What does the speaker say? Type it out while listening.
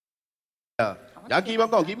Y'all keep on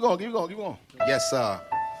going, keep going, keep going, keep going. Yes, sir.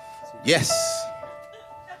 Yes.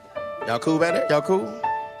 Y'all cool back there? Y'all cool?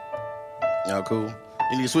 Y'all cool?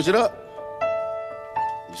 You need to switch it up?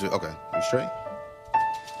 Okay, we straight?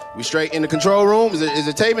 We straight in the control room? Is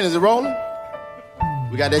it taping? Is it rolling?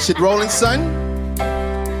 We got that shit rolling, son?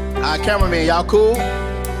 All right, cameraman, y'all cool?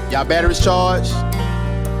 Y'all batteries charged?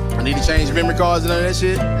 I need to change memory cards and all that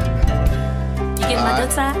shit? You getting my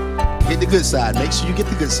good side? Get the good side. Make sure you get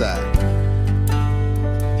the good side.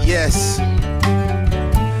 Yes.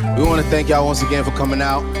 We want to thank y'all once again for coming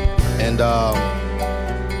out. And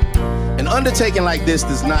an undertaking like this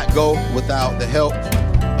does not go without the help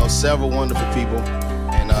of several wonderful people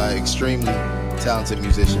and extremely talented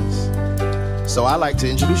musicians. So I like to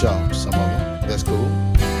introduce y'all to some of them. That's cool.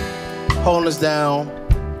 Holding us down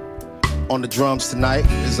on the drums tonight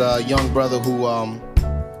is a young brother who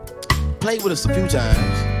played with us a few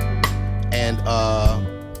times. And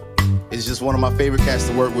is just one of my favorite cats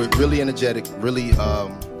to work with. Really energetic, really,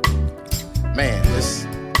 man, it's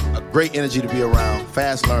a great energy to be around.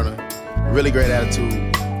 Fast learner, really great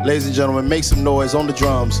attitude. Ladies and gentlemen, make some noise on the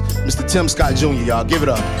drums. Mr. Tim Scott Jr., y'all, give it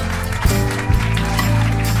up.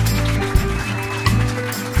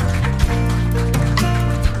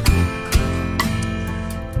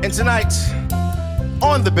 And tonight,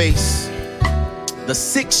 on the bass, the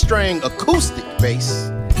 6-string acoustic bass,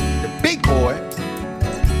 the big boy,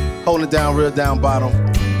 holding it down, real down bottom.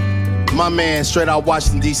 My man, straight out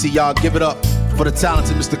Washington, D.C., y'all, give it up for the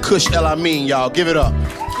talented Mr. Kush El Amin, y'all, give it up.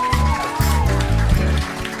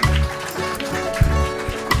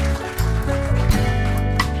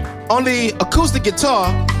 On the acoustic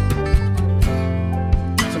guitar,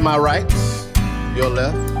 to my right, your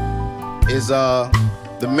left, is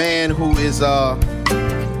the man who is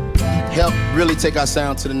helped really take our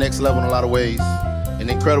sound to the next level in a lot of ways. An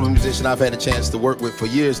incredible musician I've had a chance to work with for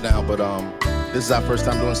years now, but this is our first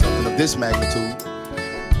time doing something of this magnitude.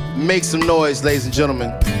 Make some noise, ladies and gentlemen,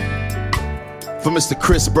 for Mr.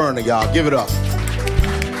 Chris Burner, y'all. Give it up.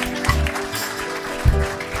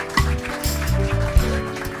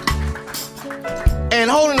 And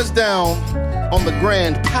holding us down on the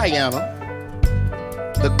grand piano,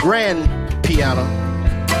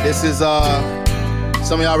 this is,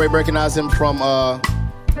 some of y'all already recognize him from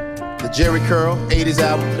the Jerry Curl 80s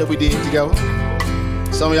album that we did together.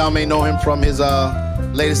 Some of y'all may know him from his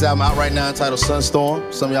latest album out right now entitled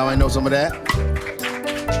Sunstorm. Some of y'all may know some of that.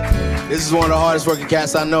 This is one of the hardest working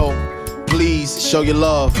cats I know. Please show your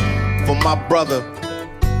love for my brother,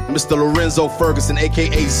 Mr. Lorenzo Ferguson,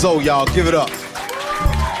 a.k.a. Zoe, y'all. Give it up.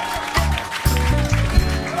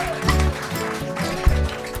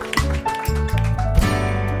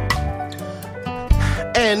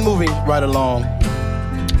 And moving right along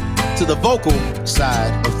to the vocal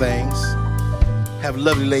side of things, have a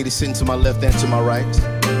lovely lady sitting to my left and to my right.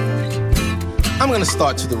 I'm gonna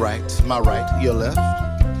start to the right, my right, your left.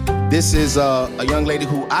 This is a young lady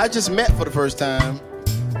who I just met for the first time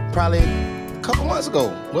probably a couple months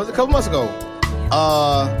ago. Was it a couple months ago?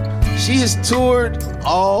 She has toured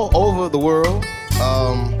all over the world.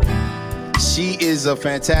 She is a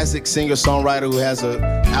fantastic singer-songwriter who has an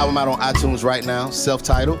album out on iTunes right now,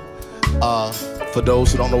 self-titled. For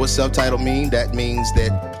those who don't know what self-titled means, that means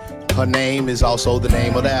that her name is also the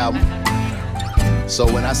name of the album. So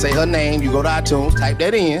when I say her name, you go to iTunes, type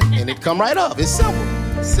that in, and it come right up. It's simple.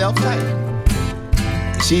 Self-titled.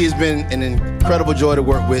 She has been an incredible joy to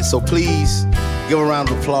work with, so please give a round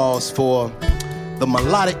of applause for the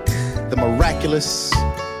melodic, the miraculous,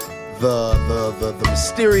 the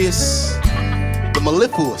mysterious, the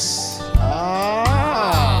mellifluous.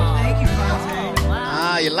 Thank you, Phonte.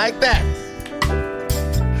 Wow. You like that?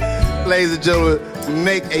 Ladies and gentlemen,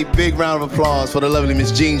 make a big round of applause for the lovely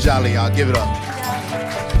Miss Jeanne Jolly, y'all. Give it up.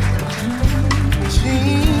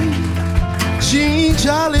 Jeanne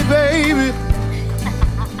Jolly, baby.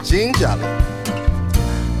 Jeanne Jolly.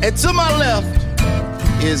 And to my left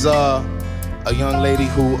is a young lady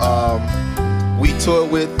who we toured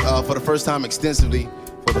with for the first time extensively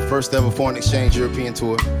for the first ever Foreign Exchange European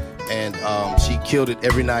tour. And she killed it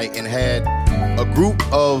every night and had a group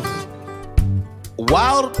of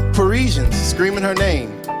wild Parisians screaming her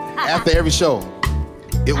name after every show.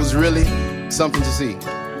 It was really something to see.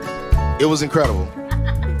 It was incredible.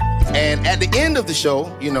 And at the end of the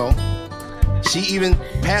show, you know, she even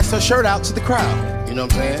passed her shirt out to the crowd. You know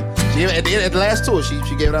what I'm saying? At the last tour, she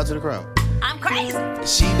gave it out to the crowd. I'm crazy.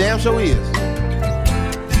 She damn sure is.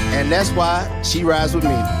 And that's why she rides with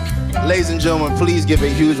me. Ladies and gentlemen, please give a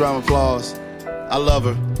huge round of applause. I love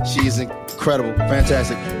her. She is incredible,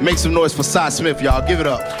 fantastic. Make some noise for Cy Smith, y'all. Give it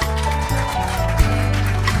up.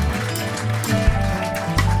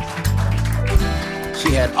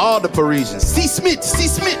 We had all the Parisians. C. Smith.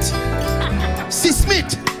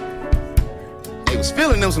 They was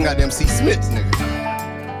feeling them some goddamn C. Smiths, nigga.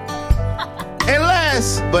 And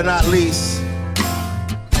last but not least,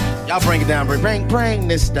 y'all bring it down, bring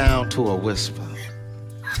this down to a whisper.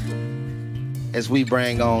 As we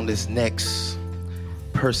bring on this next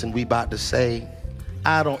person we about to say,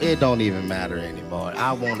 it don't even matter anymore.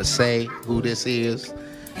 I want to say who this is.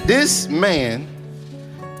 This man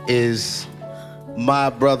is my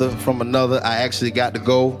brother from another. I actually got to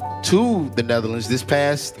go to the Netherlands this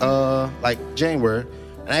past January,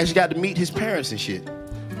 and I actually got to meet his parents and shit.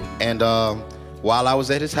 And while I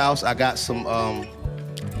was at his house, I got some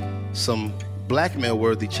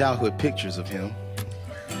blackmail-worthy childhood pictures of him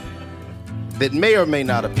that may or may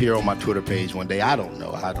not appear on my Twitter page one day. I don't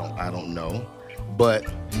know. I don't know. But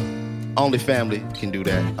only family can do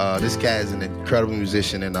that. This guy is an incredible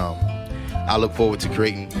musician, and I look forward to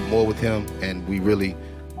creating more with him, and we really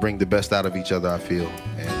bring the best out of each other, I feel.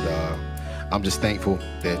 And I'm just thankful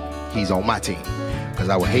that he's on my team, because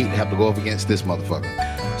I would hate to have to go up against this motherfucker.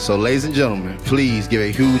 So, ladies and gentlemen, please give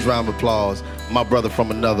a huge round of applause. My brother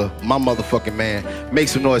from another, my motherfucking man. Make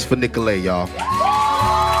some noise for Nicolay, y'all.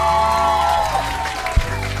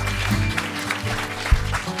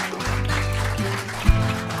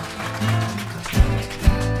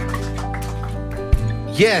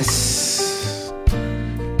 Yes,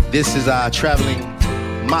 this is our traveling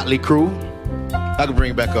motley crew. I can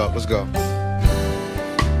bring it back up. Let's go.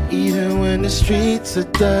 Even when the streets are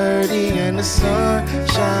dirty and the sun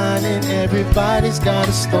shining, everybody's got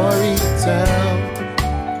a story to tell.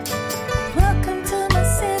 Welcome to my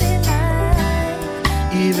city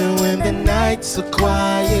life. Even when the nights are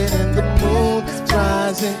quiet and the moon is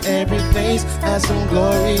rising, every face has some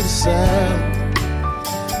glory to sell.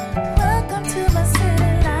 Welcome to my city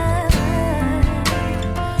life.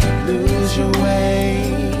 Lose your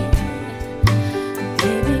way.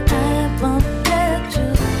 Baby, I won't let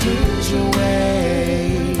you Lose your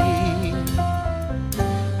way.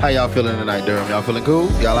 How y'all feeling tonight, Durand? Y'all feeling cool?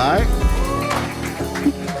 Y'all all right?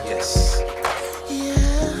 Yes.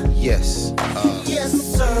 Yeah. Yes. Yes,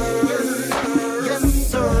 sir. Yes,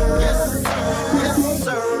 sir. Yes, sir. Yes,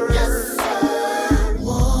 sir. Yes, sir.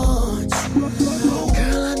 Want you.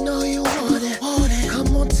 Girl, I know you want it.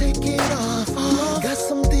 Come on, take it off. Got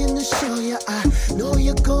something to show you. I know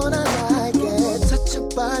you're gonna like it. Touch your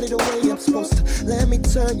body the way I'm supposed to. Let me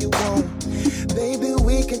turn you on. Baby,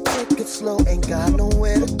 we can take it slow. Ain't got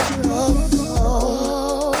nowhere to go.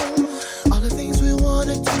 All the things we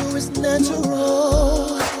wanna do is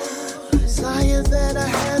natural. Desire that I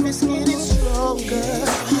have is getting stronger.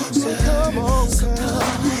 So come on, girl.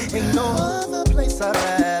 Ain't no other place I'd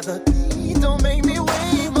rather be. Don't make me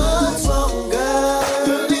wait much longer.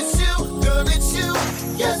 Girl, it's you. Girl, it's you.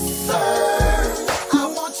 Yes, sir. I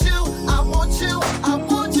want you. I want you. I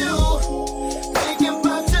want you. Thinking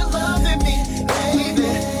about you loving me, baby.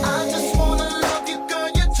 I just wanna love you, girl.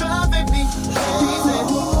 You're driving me crazy.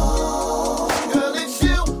 Girl, it's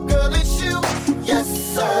you. Girl, it's you. Yes,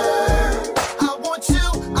 sir. I want you.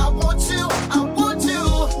 I want you. I want you.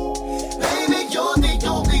 Baby, you're the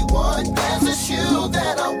only one. There's just you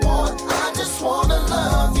that I want. I just wanna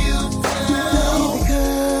love you. Baby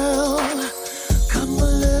girl, come a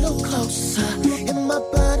little closer. In my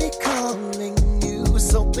body calling you.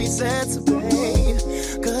 So please answer, babe.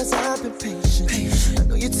 Cause I've been patient. I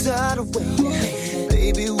know you're tired of waiting.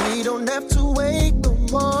 Baby, we don't have to wait no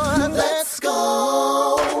more. Let's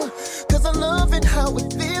go. Cause I'm loving how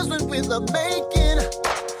it feels when we're the making.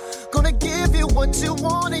 Gonna give you what you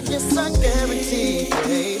want, and yes, I guarantee,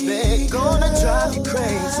 baby. Gonna drive you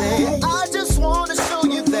crazy. I just wanna show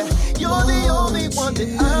you that you're the only one that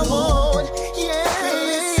I want. Yeah,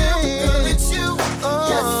 girl, it's you.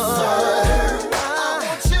 Yes, sir. I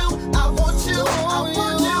want you. I want you. I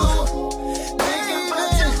want you. Thinking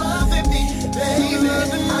about you loving me, baby.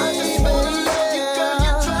 I just wanna love you, girl.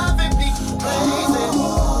 You're driving me crazy.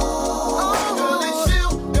 Girl, it's you.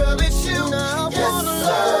 Girl, it's you. Yes,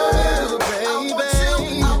 sir. I want you.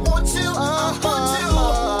 I want you. I want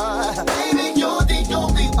you. Baby, you're the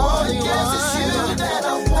only one. Yes, it's you that I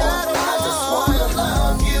want. I just wanna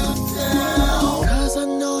love you down.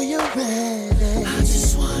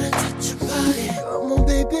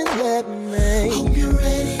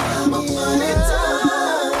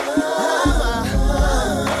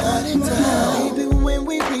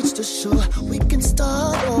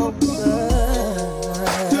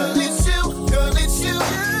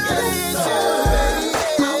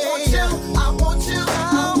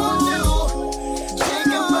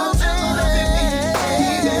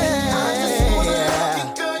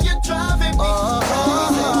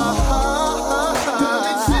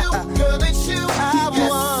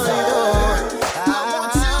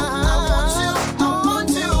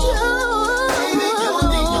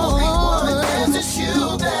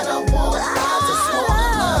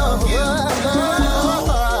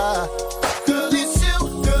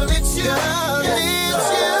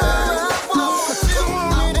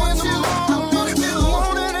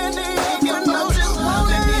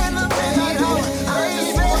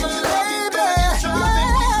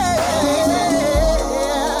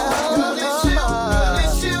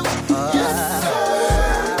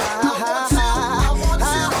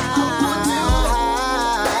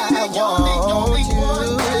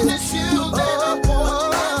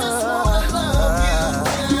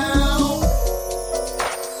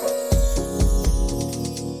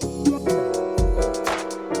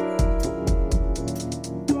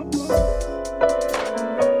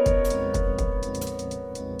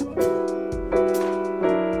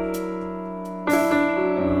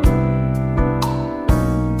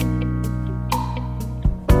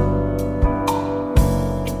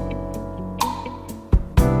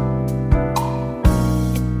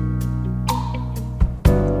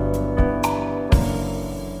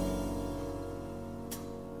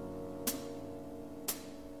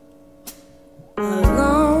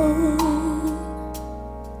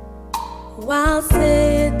 Now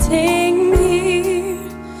sitting here,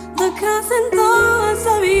 the constant thoughts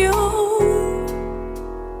of you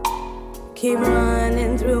keep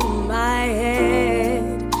running through my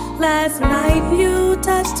head. Last night you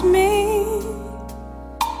touched me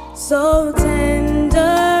so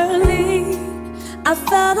tenderly. I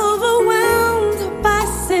felt overwhelmed by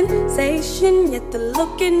sensation, yet the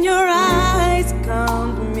look in your eyes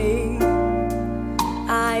calmed me.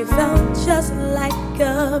 I felt just like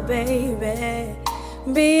a baby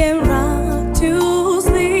being rocked to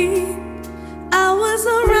sleep. I was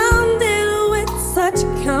surrounded with such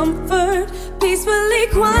comfort, peacefully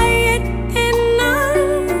quiet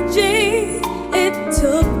energy. It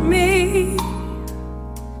took me,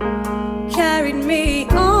 carried me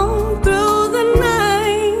on through the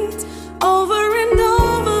night, over and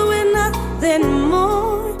over with nothing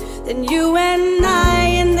more than you and I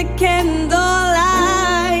in the candlelight.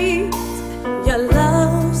 Your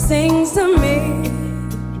love sings to me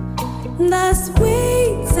the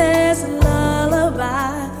sweetest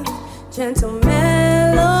lullaby, gentle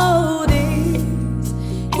melodies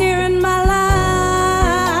here in my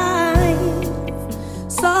life,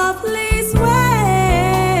 softly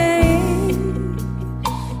swaying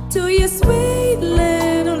to your sweet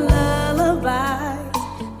little lullabies.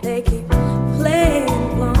 They keep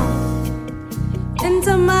playing long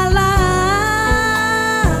into my life.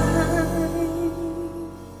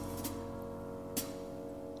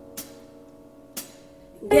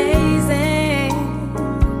 Gazing,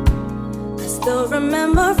 I still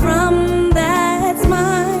remember from that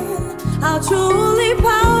smile how truly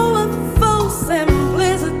powerful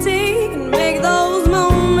simplicity can make those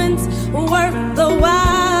moments worth the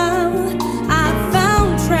while. I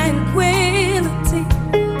found tranquility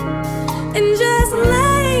in just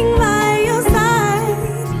laying by your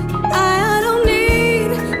side. I don't need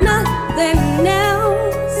nothing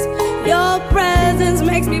else. Your presence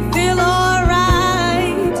makes me feel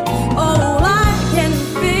alright. Oh, I can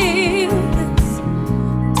feel this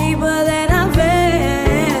deeper than I've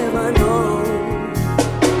ever known.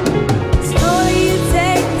 So you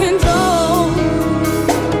take control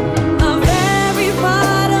of every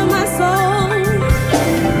part of my soul.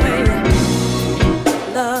 When you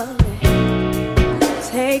love me,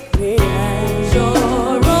 take me as your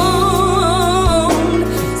own.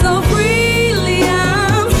 So freely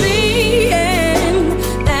I'm seeing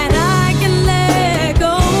that I can let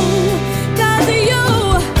go. 'Cause you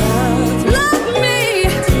loved me,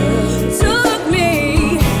 took me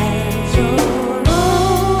as your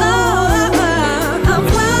own. I'm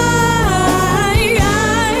wired,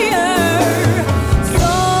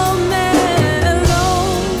 so mellow.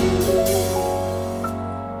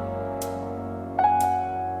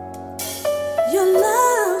 Your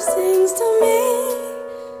love sings to me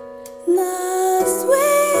the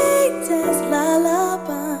sweetest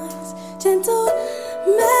lullabies, gentle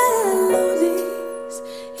melodies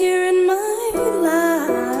here in my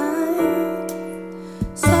life,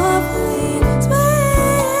 softly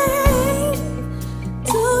swaying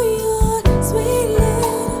to your sweet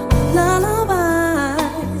little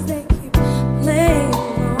lullabies. They keep playing on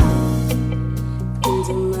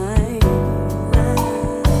into my life.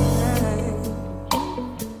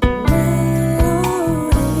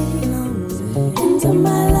 Melodies into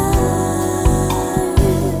my life.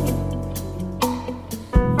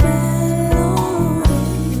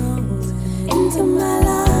 Melodies into my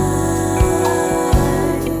life.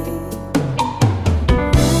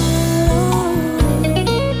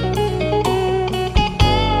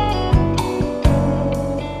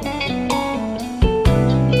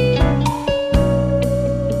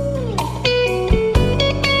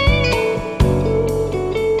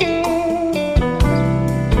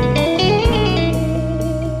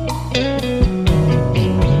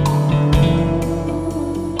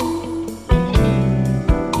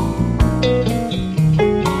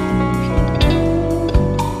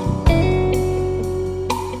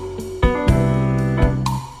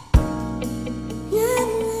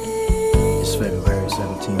 It's February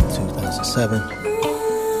 17th, 2007,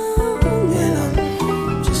 and I'm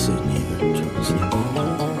just sitting here trying to sleep.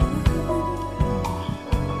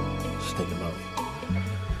 Just thinking about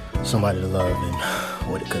somebody to love and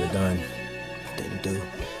what it could have done, didn't do.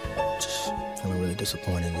 Just feeling really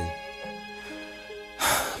disappointed, and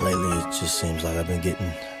lately it just seems like I've been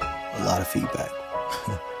getting a lot of feedback.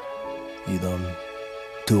 Either I'm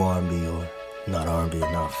too R&B or not R&B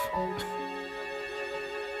enough.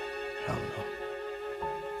 I don't know.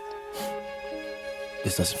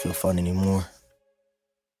 This doesn't feel fun anymore.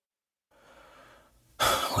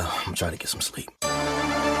 Well, I'm gonna try to get some sleep.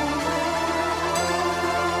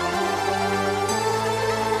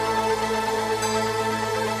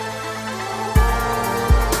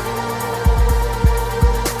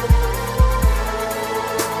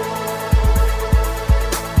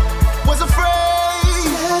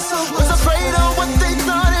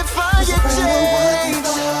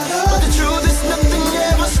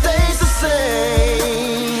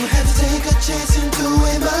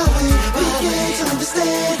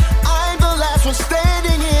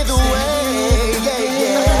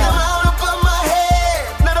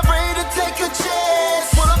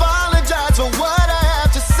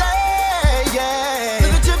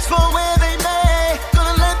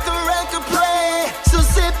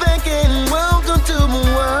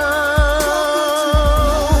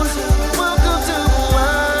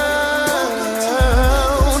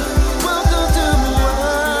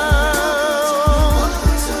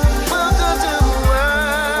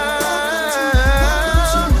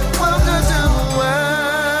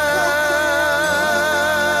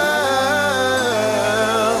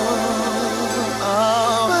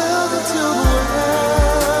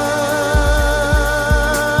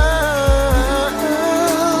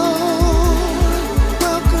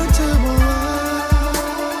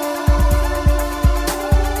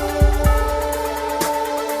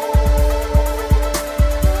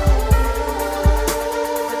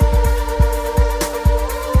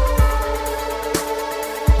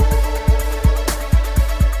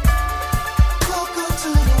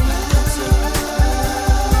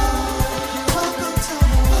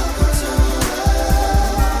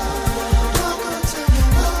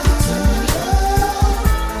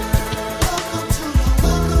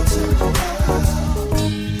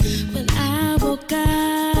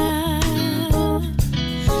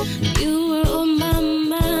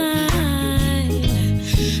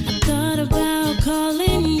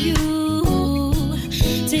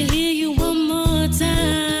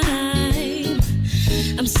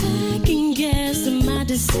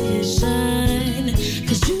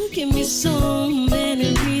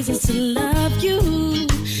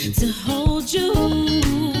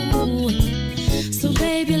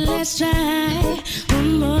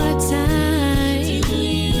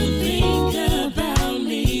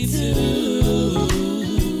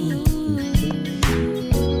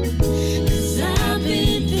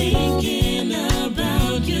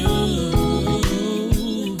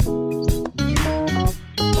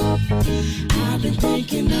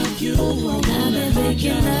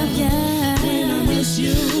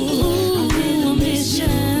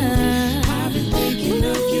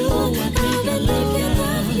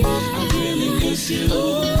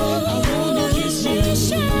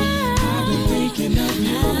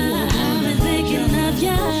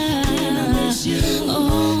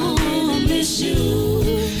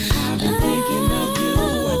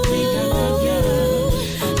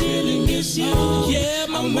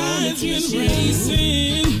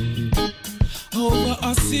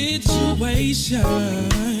 we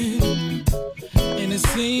shine. And it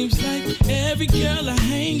seems like every girl I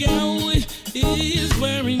hang out with is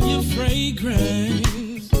wearing your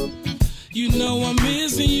fragrance. You know I'm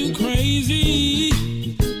missing you crazy.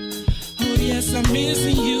 Oh yes, I'm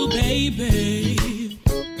missing you, baby.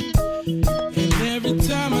 And every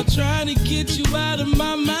time I try to get you out of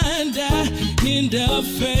my mind, I end up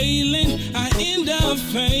failing.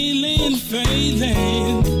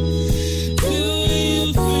 Do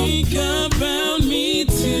you think about me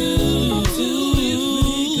too? Do you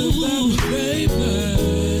think about me,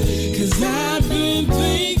 baby? 'Cause I've been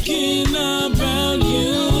thinking about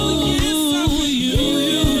you.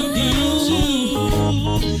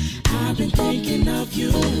 I've been thinking of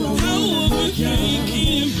you.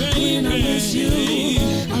 When I miss you,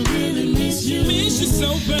 I really miss you. Miss you so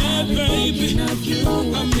bad, baby. I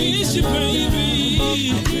miss you, baby.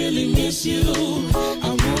 I really miss you. I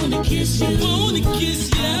wanna kiss you. I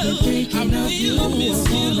really miss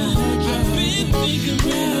you. I've been thinking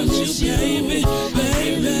about you, baby.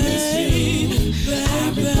 Baby.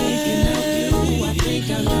 I've been thinking of you. I think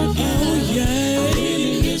I love you. Oh yeah. I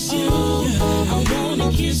really miss you. I wanna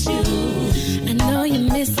kiss you. I know you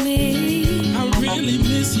miss me. I really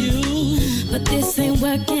miss you. But this ain't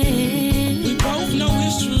working. We both know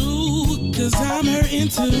it's true, 'cause I'm hurting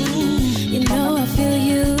too. You know I feel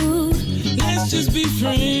you. Let's just be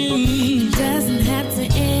friends. Doesn't have to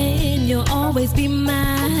end. You'll always be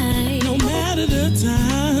mine. No matter the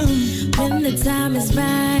time. When the time is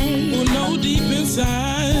right. We'll know deep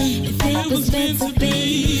inside. If it was meant to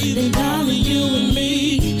be, then darling, you and me,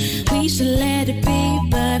 we should let it be.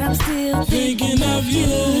 But I'm still thinking of you.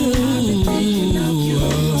 I've been thinking of you.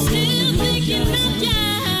 Still thinking of you.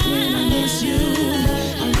 When I miss you,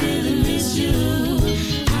 I really miss you.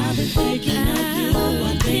 I've been thinking of you.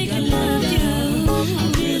 I think I love you. I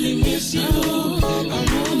really miss you. I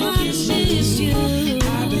wanna kiss you.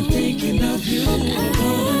 I've been thinking of you.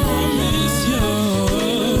 I miss you.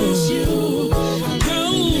 Oh, I miss you. Oh,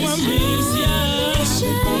 I miss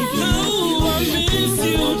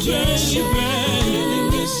you, baby.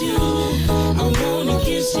 I wanna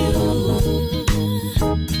kiss you.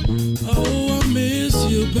 Oh, I miss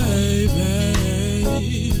you, baby.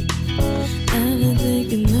 I've been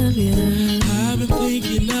thinking of you. I've been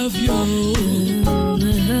thinking of you. I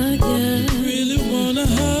wanna hug you. Really wanna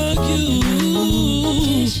hug you.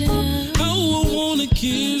 Oh, I wanna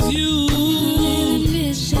kiss you.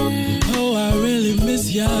 Oh, I really miss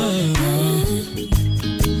you.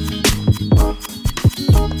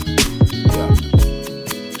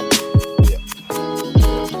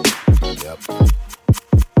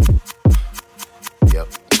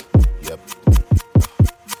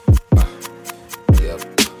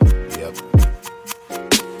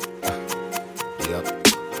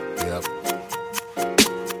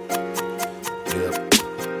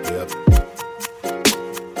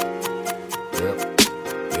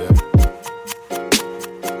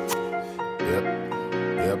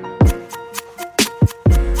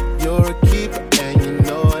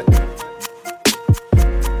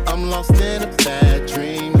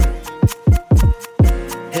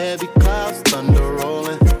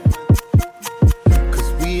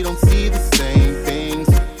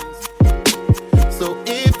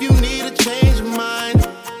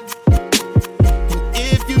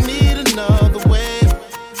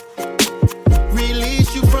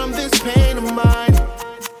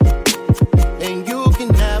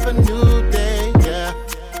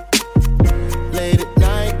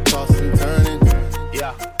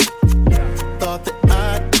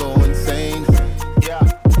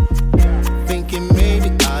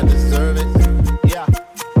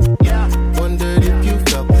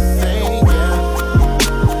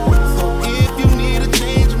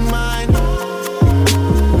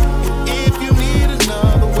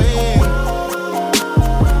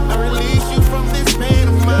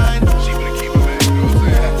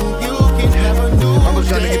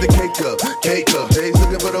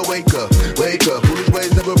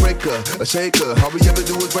 A shaker, all we ever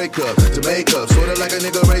do is break up. To make up, sorta like a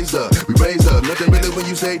nigga raised up. We raised up, nothing really when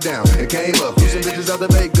you stayed down and came up. Who some bitches out to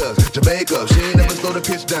make us? Jamaica, she ain't never slow the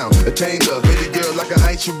pitch down. A change up, baby girl, like an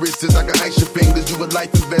ice your wrists, I can ice your fingers. You a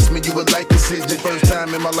life investment, you a life decision. First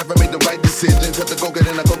time in my life I made the right decision. Cut the coca,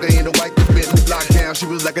 then I cocaine to wipe the Bentley. Lockdown, she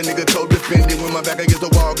was like a nigga co-defendant. When my back against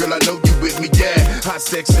the wall, girl, I know you with me, yeah. Hot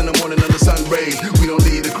sex in the morning under sun rays. We don't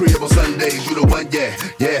leave the crib on Sundays. You the one, yeah,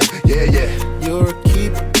 yeah, yeah, yeah. You're a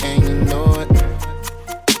keeper and you know it.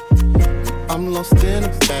 I'm lost in a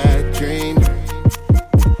bad dream.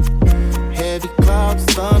 Heavy clouds,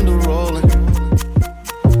 thunder rolling.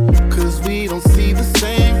 'Cause we don't see the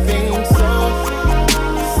same thing. So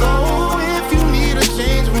if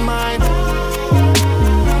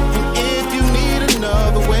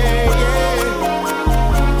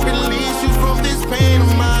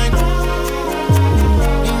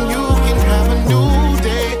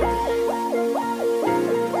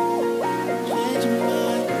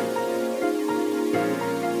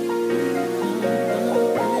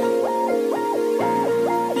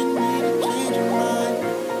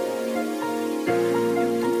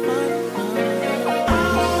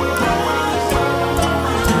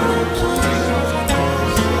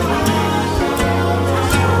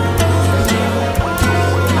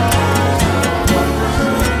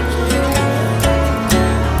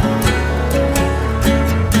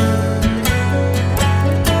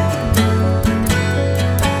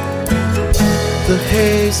the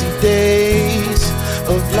hazy days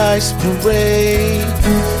of life's parade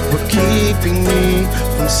were keeping me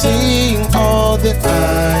from seeing all that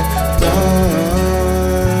I've done.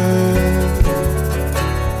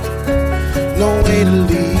 No way to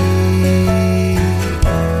leave,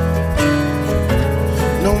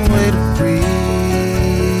 no way to breathe.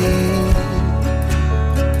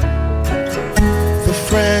 The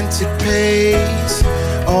frantic pace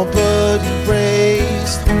all but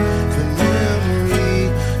erased the memory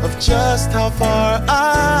of just how far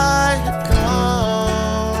I had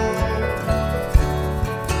come.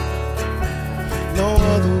 No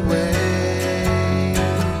other way,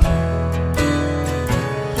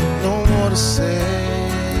 no more to say.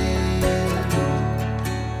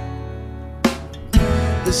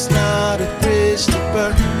 There's not a bridge to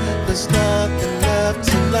burn, there's nothing left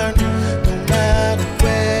to learn. No matter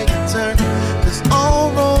where you turn, 'cause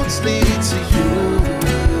all roads lead to you.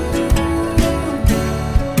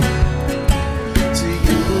 To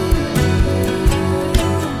you.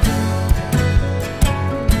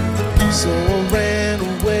 So I ran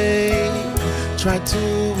away, tried to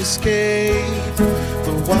escape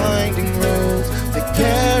the winding roads that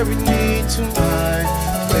carried me to my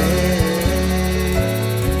fate.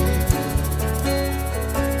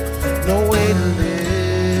 No way to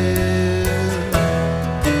live,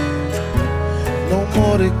 no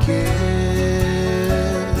more to give.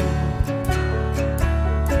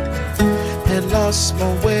 Had lost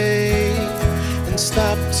my way and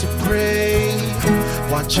stopped to pray.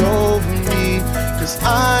 Watch over me, 'cause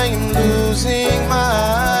I am losing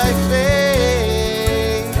my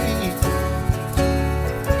faith.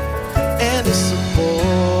 And it's a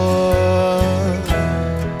boy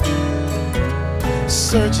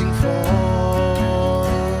searching for,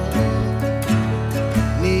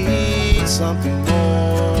 need something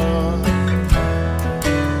more.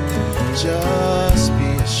 Just be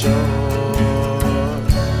assured.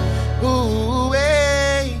 Ooh,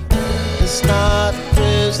 hey, it's not a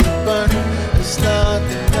bridge to burn, there's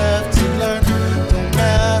nothing left to learn. No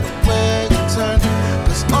matter where you turn,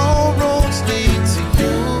 'cause all roads lead to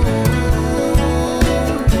you.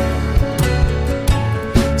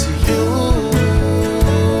 To you.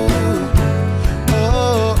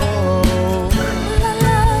 Oh, oh.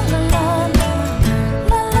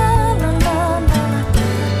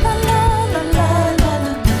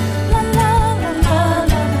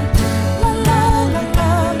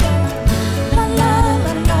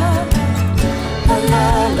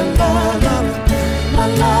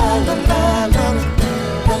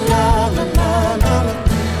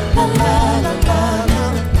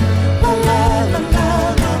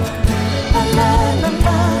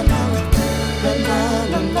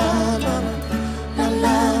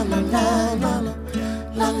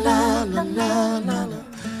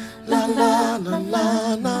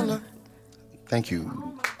 Thank you.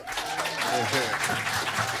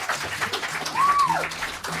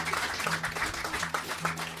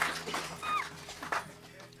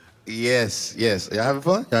 Yes, yes. Y'all having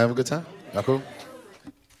fun? Y'all having a good time? Y'all cool?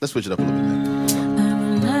 Let's switch it up a little bit. I'm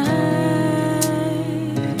alive,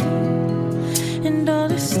 and all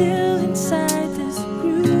is still inside this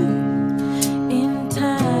room. In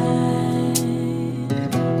time,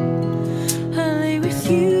 I lay with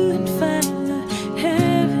you and find the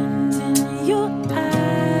heavens in your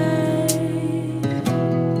eyes.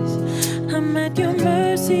 I'm at your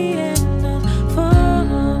mercy and I'll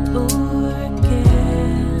follow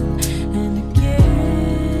again and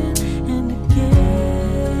again and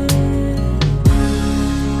again.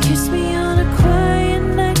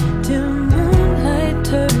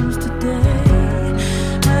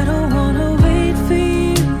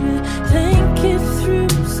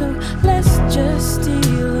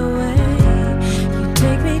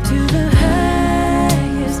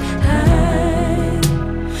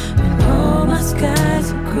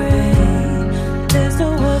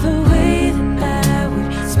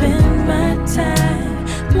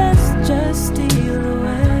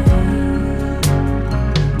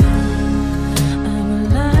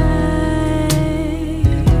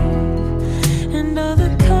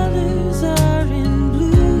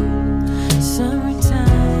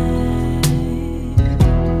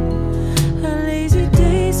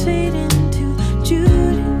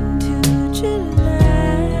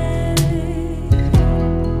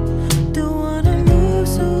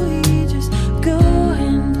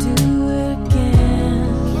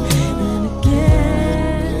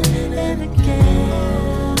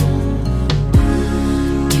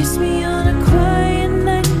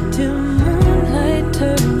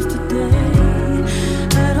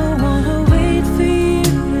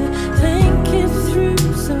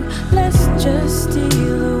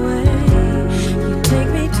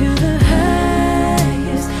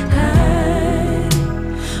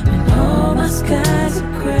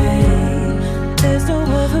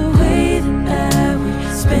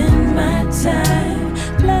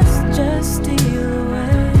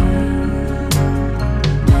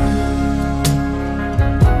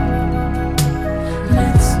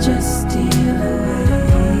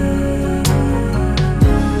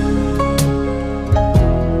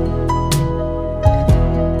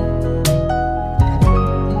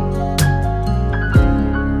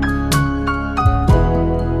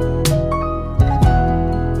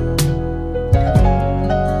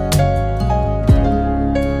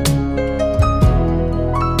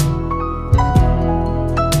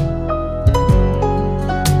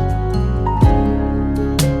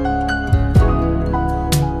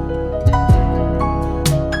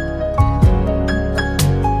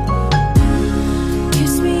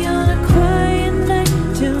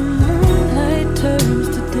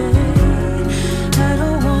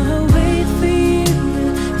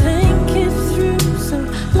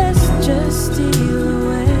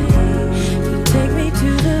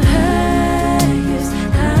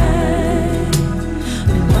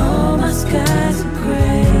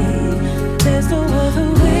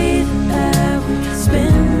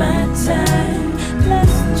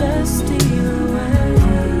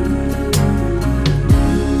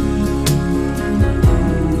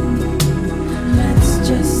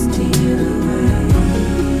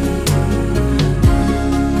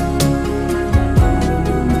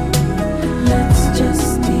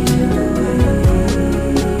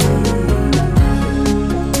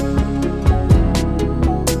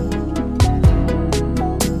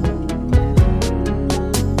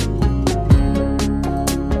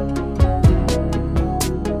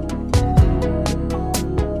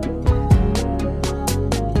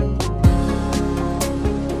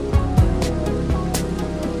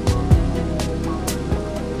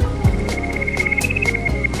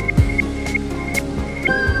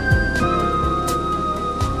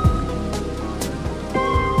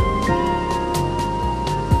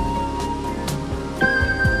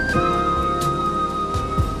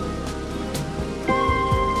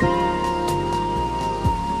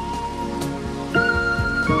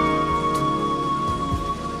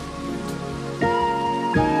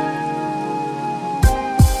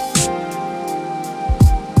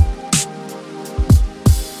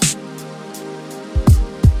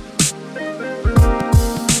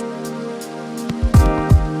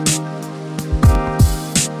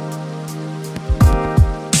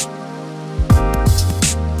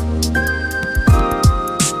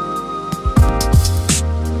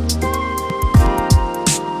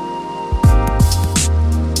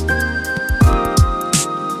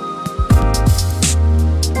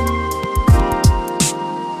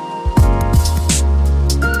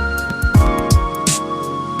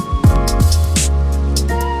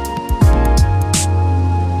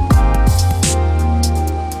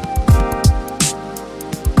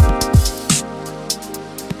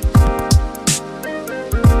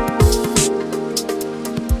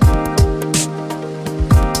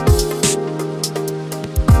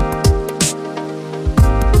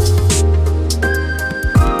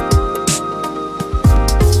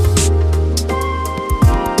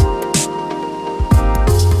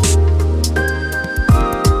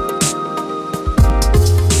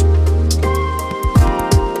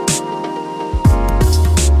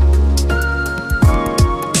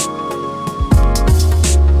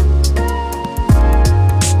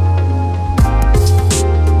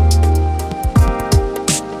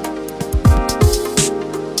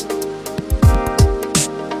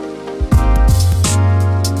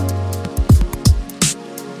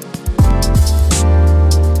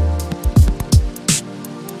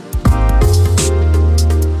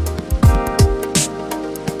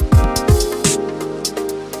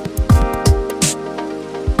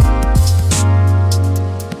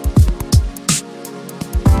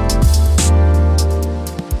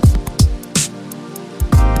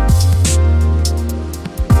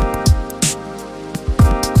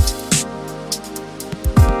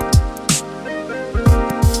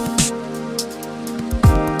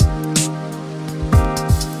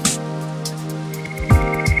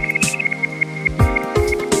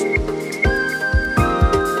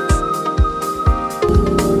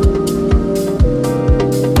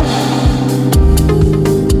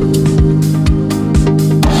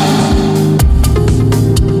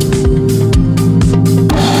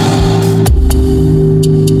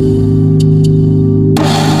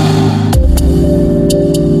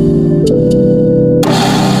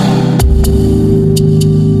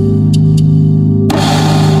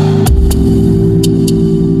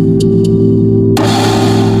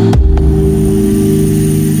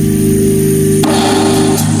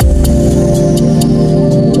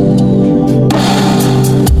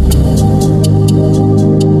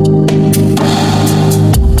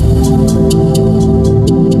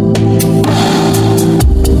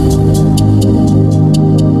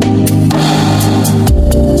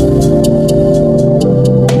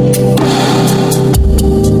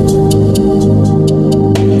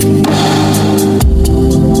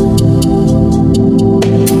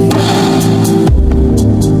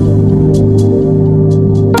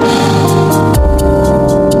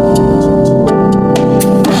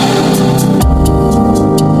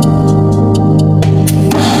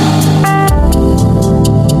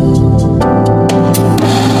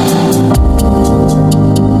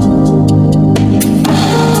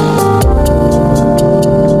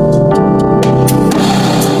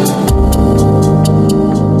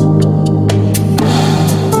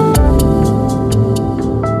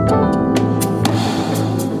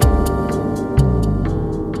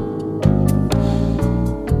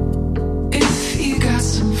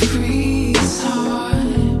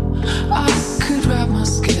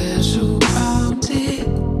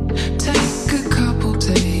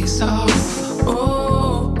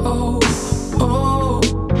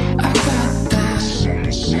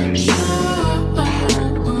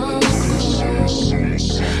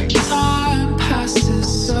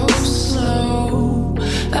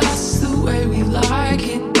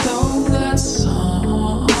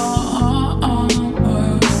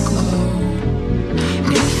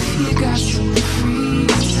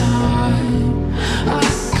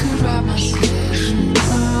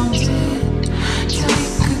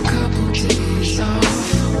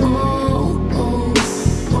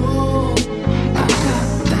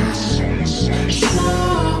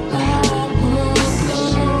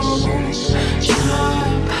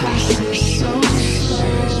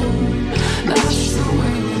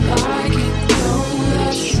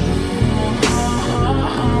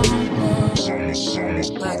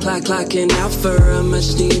 Clocking out for a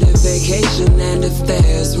much needed vacation. And if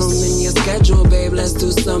there's room in your schedule, babe, let's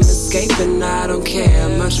do some escaping. I don't care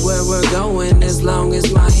much where we're going, as long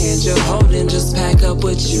as my hand you're holding. Just pack up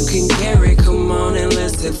what you can carry. Come on and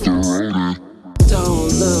let's hit the road.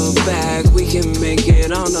 Don't look back, we can make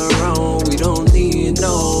it on our own. We don't need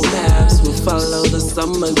no maps. We'll follow the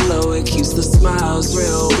summer glow. It keeps the smiles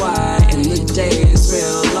real wide and the days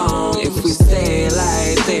real long. If we stay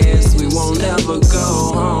like this, we won't ever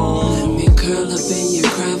go home. Let me curl up in your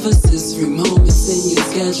crevices, free moments in your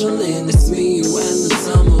scheduling. It's me, you, and the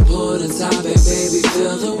summer. Pour the topic, baby,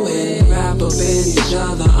 feel the wind. Wrap up in each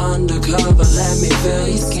other undercover. Let me feel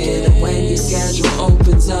your skin. And when your schedule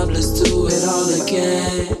opens up, let's do it all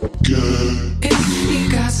again. If you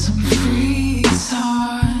got some free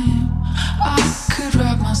time, I could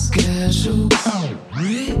write my schedule.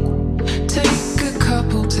 Take a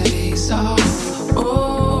couple days off.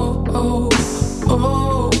 Oh, oh,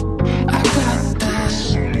 oh, I got that.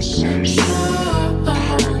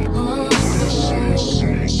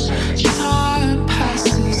 Time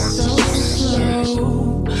passes so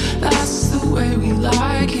slow. That's the way we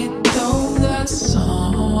like it, though. That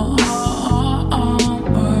song.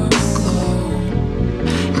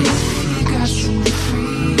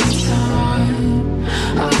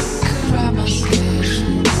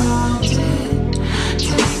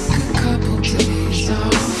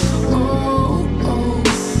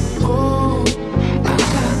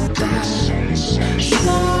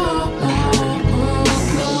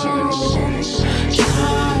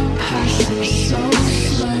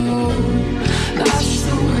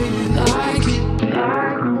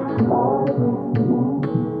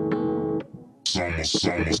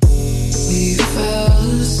 We fell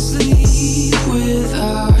asleep with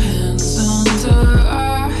our hands under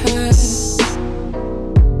our head.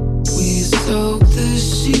 We soaked the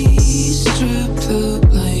sheets, stripped the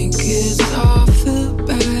blankets off the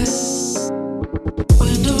bed.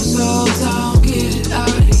 Windows all down, get it out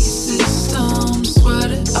of your system.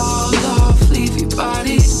 Sweat it all off, leave your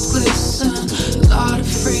body to glisten. A lot of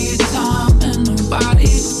free time and nobody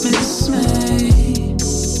to miss me.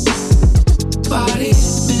 Body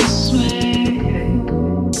miss me.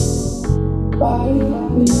 Body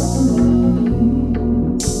miss me.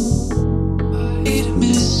 Body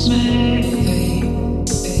miss me.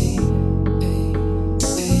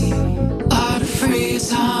 Lot of free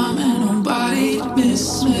time and nobody miss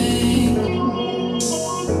me.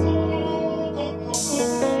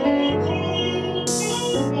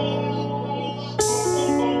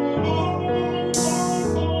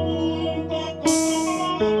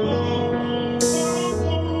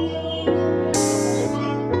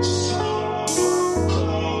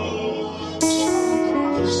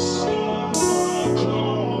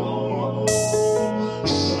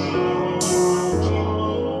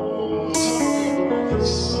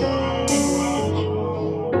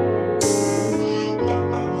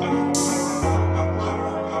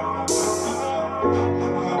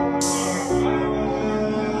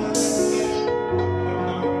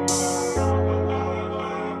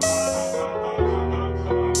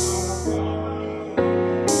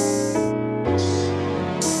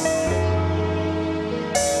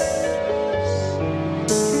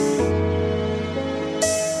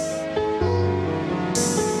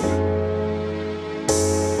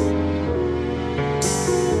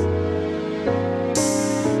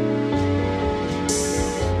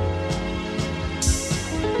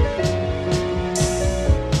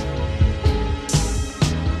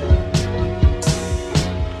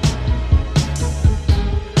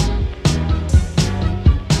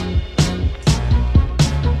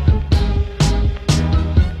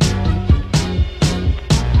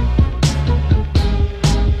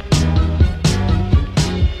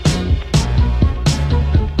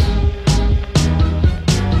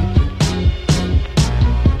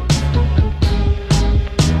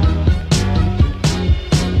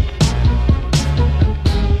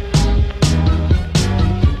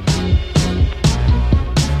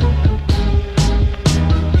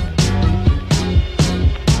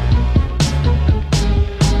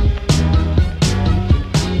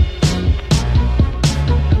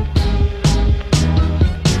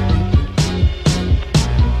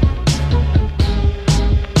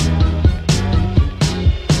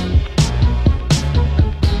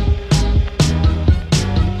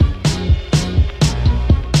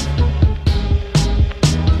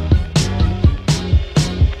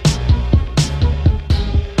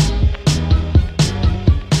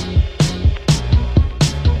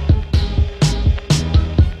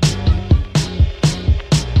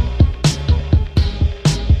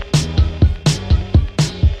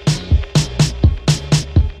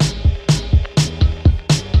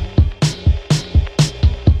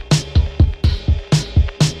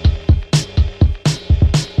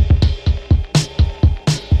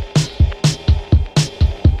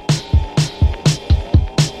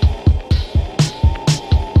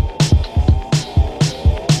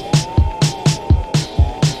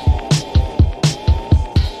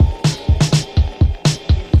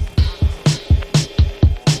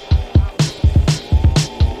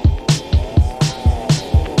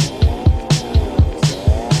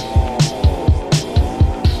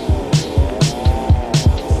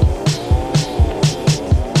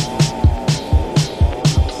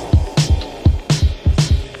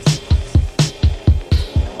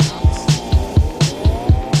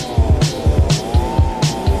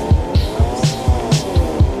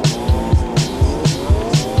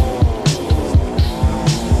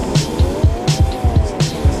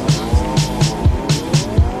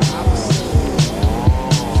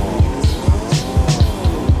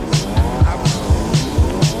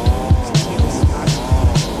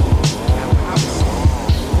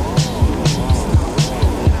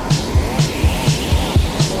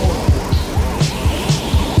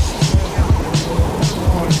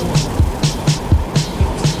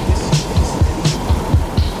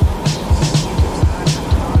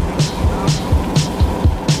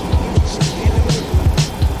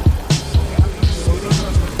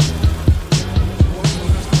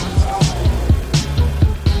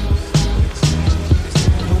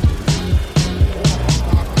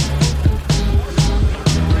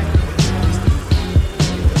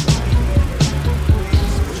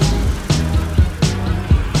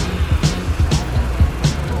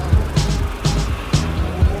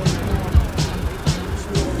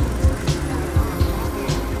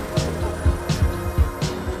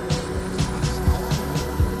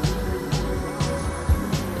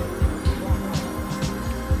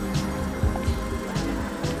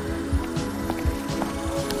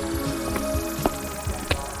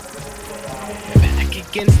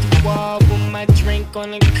 against the wall with my drink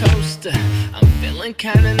on a coaster. I'm feeling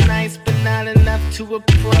kinda nice, but not enough to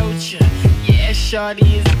approach her. Yeah,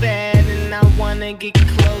 shorty is bad and I wanna get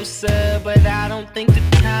closer, but I don't think the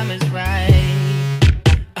time is right.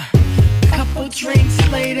 Couple drinks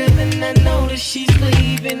later, then I notice she's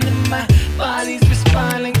leaving, and my body's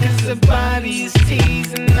responding cause her body is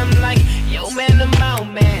teasing. I'm like, yo man, I'm out,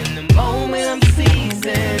 man. The moment I'm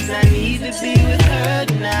seasoned, I need to be with her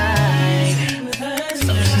tonight.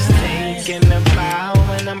 So she's taking a bow,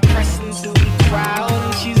 and I'm pressing through the crowd,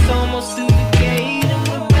 and she's almost through the gate, and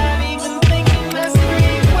without even thinking, I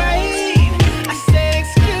scream, wait. I said,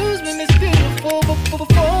 excuse me, Miss Beautiful, but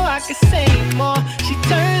before I could say more, she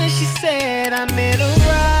turned and she said, I'm in a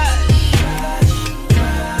rush.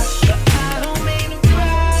 But I don't mean to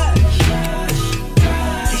rush.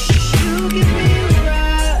 It's just you give me a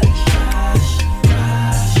rush.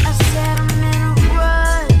 I said I'm in a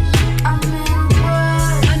rush. I'm in a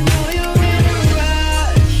rush. I know you're in a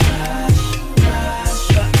rush.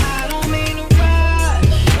 But I don't mean to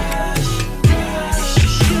rush. It's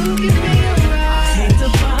just you give me a rush. I hate to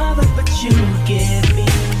bother, but you give me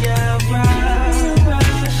a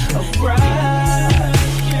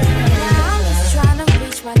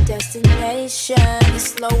destination. It's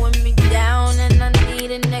slowing me down and I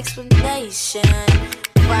need an explanation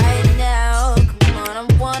right now. Come on, I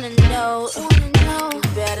wanna know. You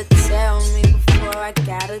better tell me before I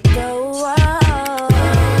gotta go.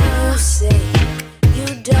 You say you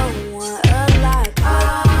don't want a lot, but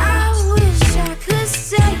I wish I could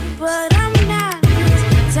say, but I'm not.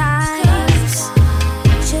 Times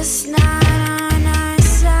just not on our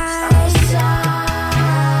side.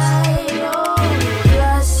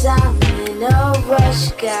 I'm in a rush,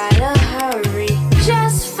 gotta hurry.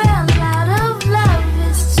 Just fell out of love,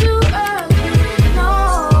 it's too early. No,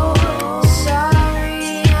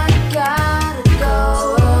 sorry, I gotta go.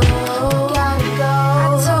 I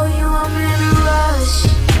told you I'm in a rush,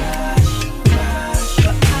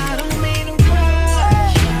 but I don't mean to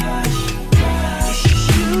rush. It's just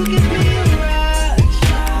you give me a rush.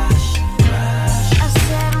 I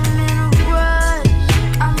said I'm in a rush.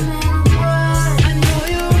 I'm in a rush. I know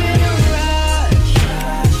you're in a rush,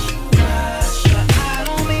 but I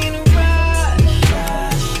don't mean to rush.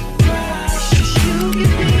 It's just you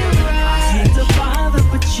give me a rush. I hate to bother,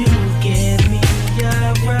 but you give me a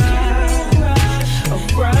rush, a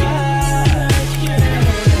rush.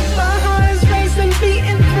 My heart is racing,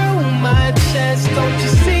 beating through my chest. Don't you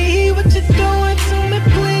see what you're doing to me?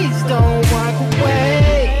 Please don't walk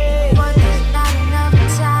away. But there's not enough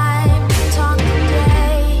time to talk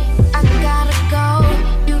today. I gotta go,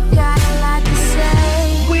 you got a lot to say.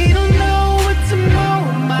 We don't know what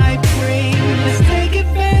tomorrow might bring. Let's take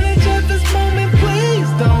advantage of this moment. Please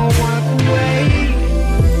don't walk away.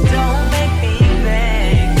 Don't make me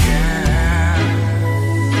beg, girl.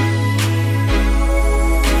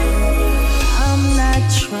 I'm not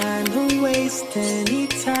trying to waste any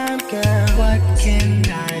time, girl. What can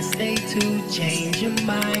I say to change your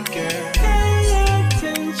mind, girl? Pay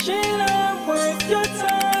attention, I'm worth your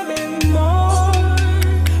time and more.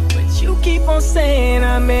 But you keep on saying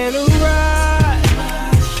I'm in a rush,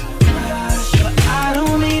 but I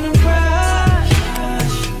don't mean to rush.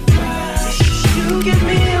 It's just you give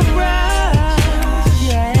me a rush,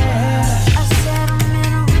 yeah. I said I'm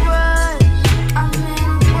in a rush. I'm in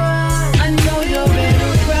a rush. I know you're in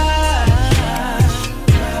a rush,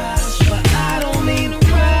 but I don't mean to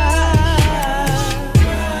rush.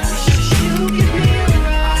 It's just you give me a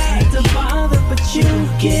rush. I hate to bother, but you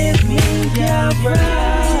give me a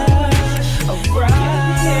rush, a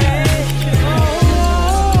rush, yeah.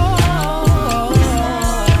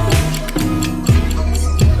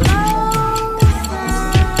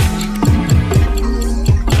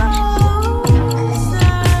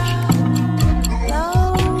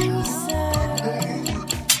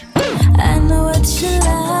 I know what you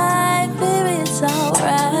like, baby, it's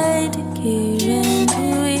alright to give in to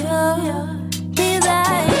your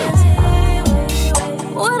desires.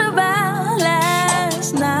 What about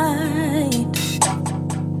last night?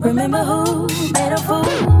 Remember who made a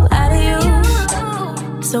fool out of you?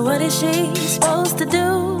 So what is she supposed to do?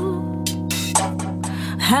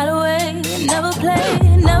 Hide away, never play,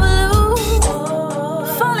 never lose.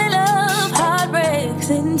 Fall in love, heartbreaks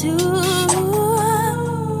in two.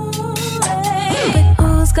 But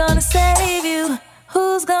who's gonna save you?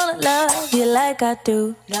 Who's gonna love you like I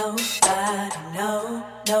do? Nobody, no,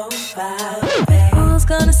 nobody. Who's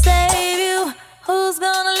gonna save you? Who's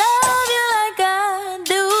gonna love you like I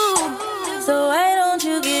do? So why don't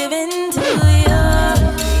you give in to your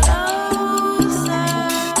closer?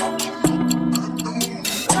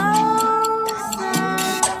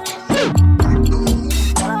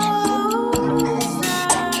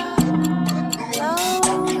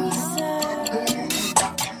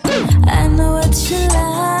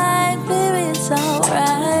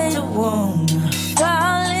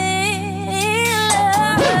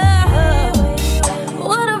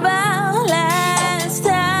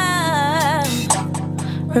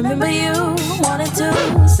 Remember you wanted to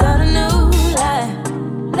start a new life.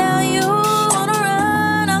 Now you wanna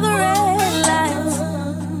run all the red lights.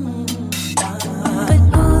 But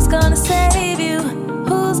who's gonna save you?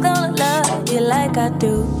 Who's gonna love you like I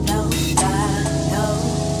do?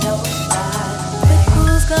 But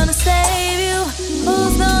who's gonna save you?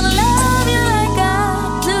 Who's gonna love you like I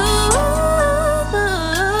do?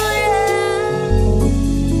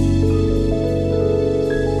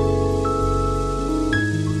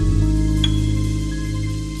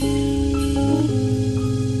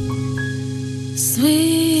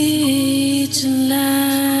 Sweet July,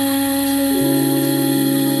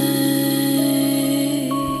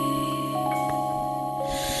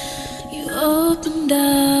 you opened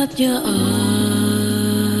up your arms,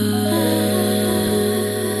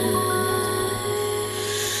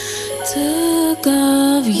 took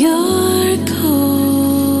off your coat,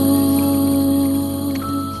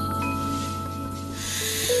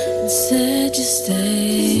 and said you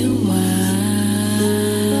stay a while.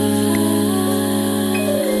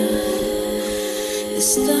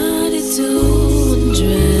 Started to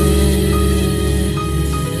undress,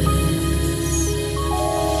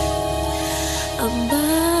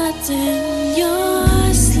 unbutton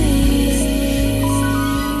your sleeve,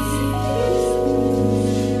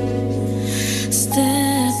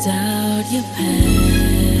 stepped out your pants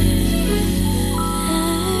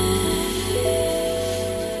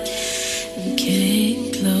and came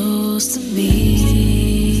close to me.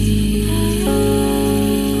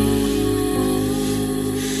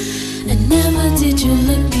 Never did you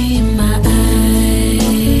look me in my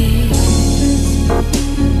eyes,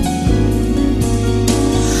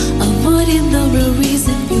 avoiding the real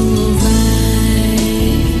reason you were right.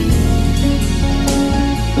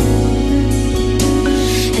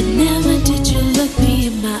 And never did you look me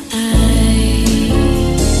in my eyes,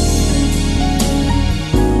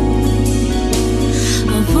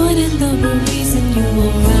 avoiding the real reason you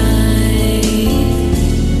were right.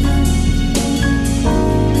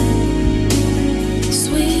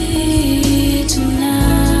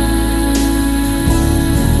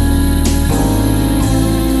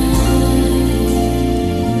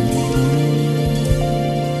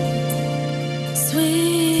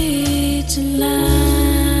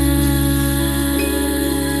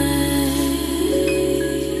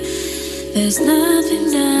 There's nothing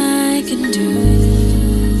I can do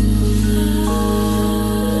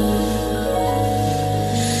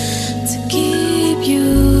to keep you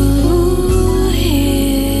here,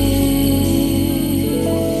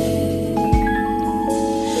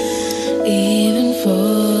 even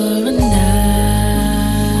for a night.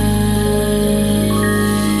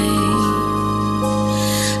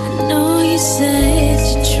 I know you said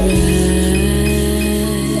you tried.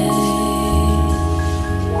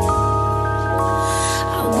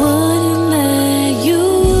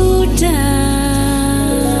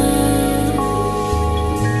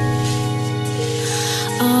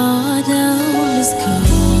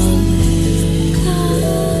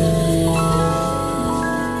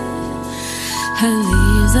 Her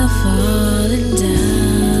leaves are falling down,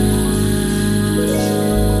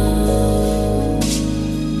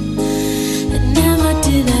 and never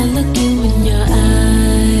did I look you in your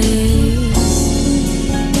eyes,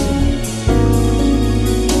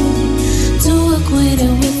 too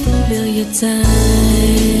acquainted with familiar time.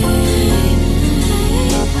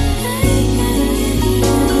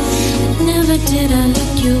 Never did I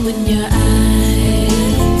look you in your eyes.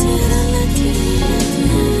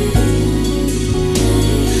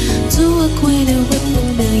 Acquainted with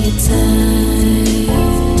familiar time.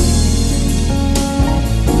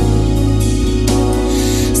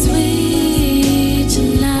 Sweet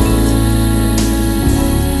July,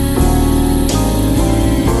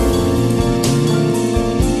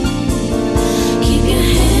 keep your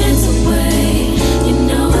hands away. You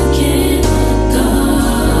know I can't go.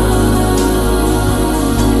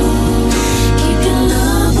 Keep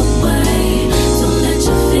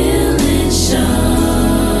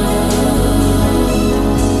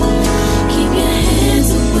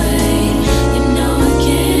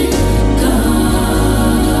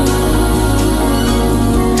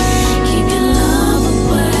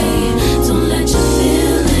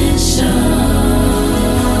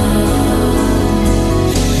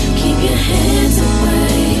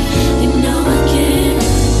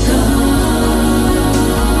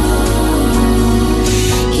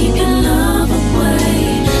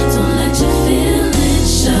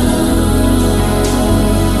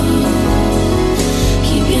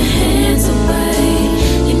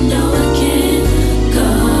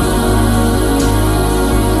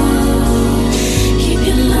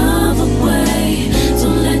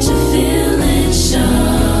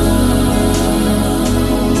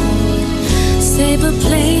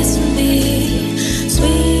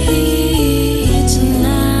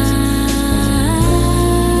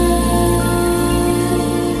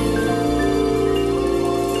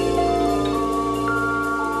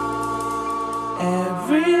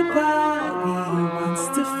Everybody wants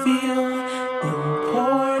to feel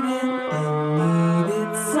important and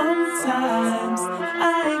needed sometimes.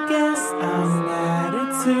 I guess I'm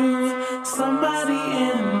added to somebody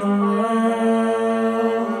in the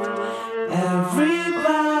world.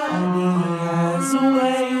 Everybody has a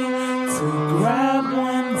way to grab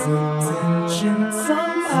one's attention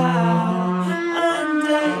somehow. And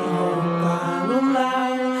they hope I'll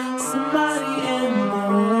allow somebody in the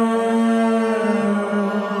world.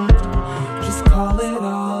 Just call it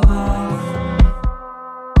all off.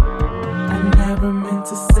 I never meant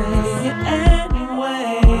to say it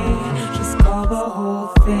anyway. Just call the whole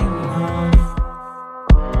thing off.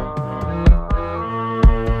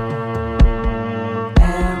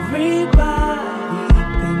 Everybody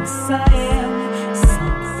thinks I am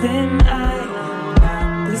something I am not.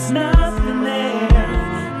 There's nothing there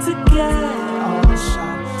to get all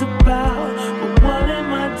shocked about. But what am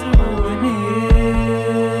I doing here?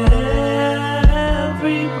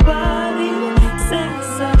 Everybody thinks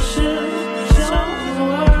I should show the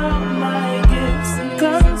world my gifts and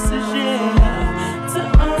curses, yeah, to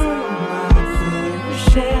earn my fair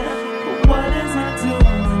share. But what am I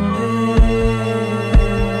doing here?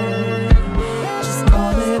 Just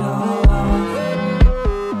call it all off.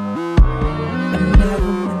 I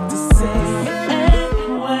never meant to say it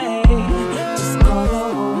anyway. Just call the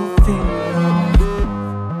whole thing off.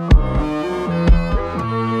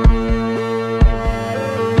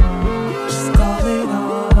 Just call it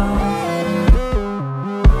all off.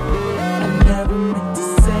 I never meant to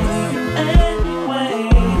say it anyway.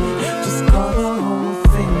 Just call the whole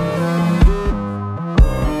thing off.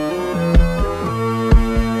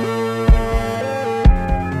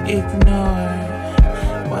 Ignore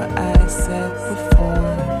what I said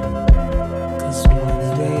before, 'cause one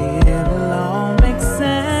day it'll all make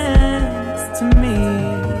sense to me.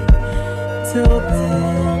 Till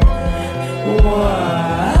then, why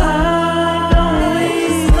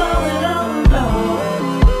always going on low?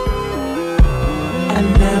 I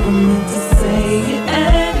never meant to say it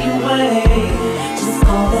anyway. Just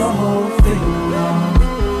call the whole thing off.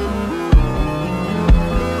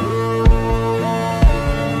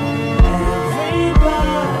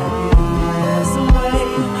 Everybody has a way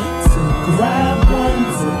to grab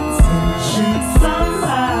one's attention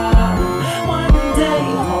somehow. One day,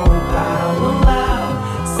 hope I'll allow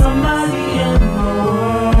somebody in the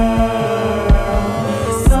world.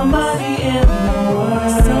 Somebody in the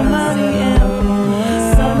world. Somebody in the world.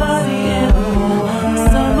 Somebody in the world.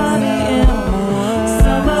 Somebody in the world.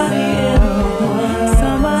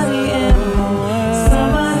 Somebody in the world.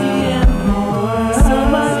 Somebody in the world.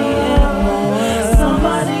 Somebody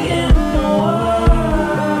in the world. Somebody in the world. Somebody in the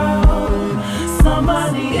world.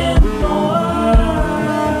 Somebody in the world.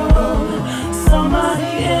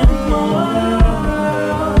 Somebody in the world.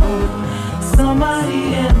 Somebody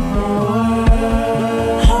in the world.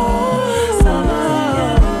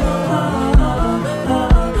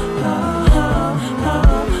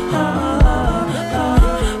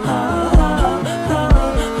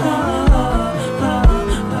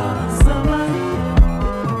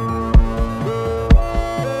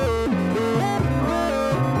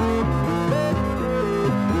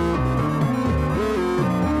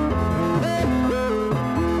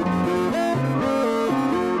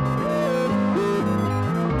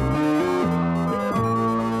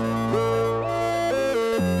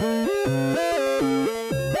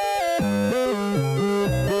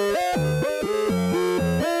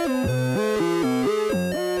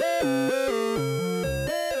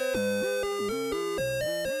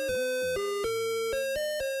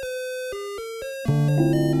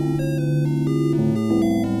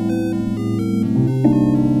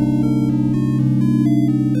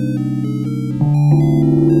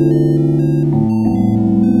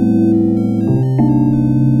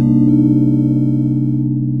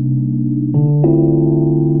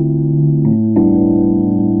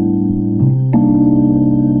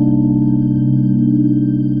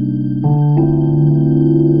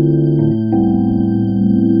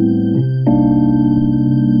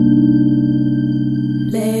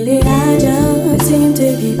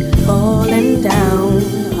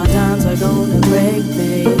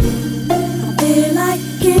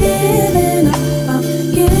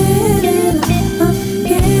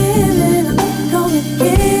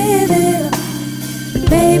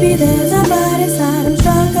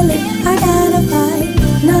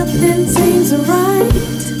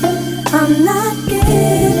 I'm not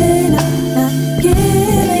giving up, not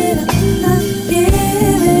giving up, not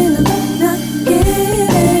giving up, not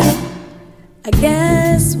giving up. I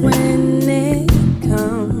guess when it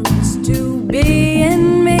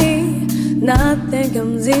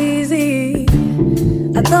comes easy.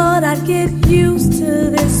 I thought I'd get used to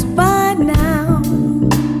this by now.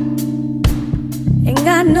 Ain't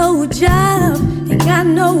got no job, ain't got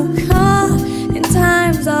no car, and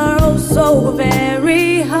times are oh so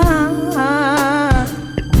very hard.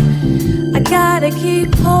 I gotta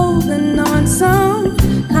keep holding on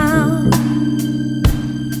somehow,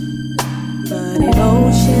 but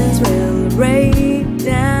emotions will break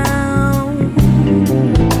down.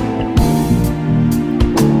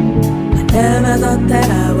 I never thought that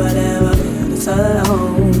I would ever feel this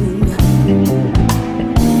alone,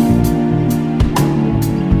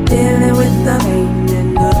 dealing with the pain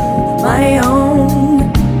and the my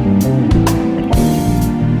own,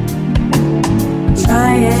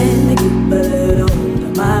 trying to keep a little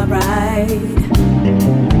of my pride.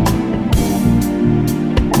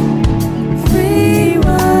 Free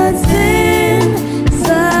what's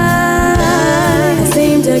inside. I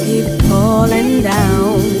seem to keep falling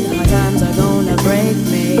down. Hard times are gonna break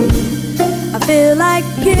me. I feel like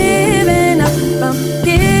giving up. I'm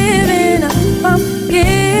giving up. I'm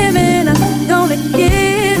giving up. Gonna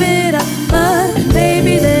give it up. But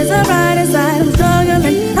maybe there's a brighter side. I'm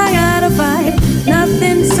struggling. I gotta fight.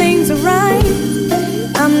 Nothing seems right.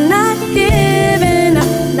 I'm not giving up.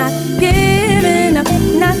 Not giving up.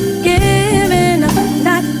 Not giving up.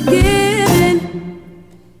 Not giving.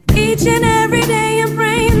 Each and every day I'm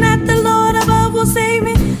praying that the Lord above will save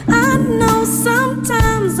me. I know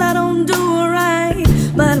sometimes I don't do right,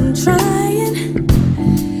 but I'm trying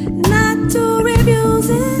not to refuse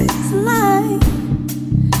His life.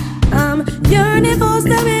 I'm yearning for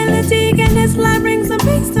stability. Can this life bring some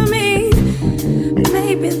peace to me?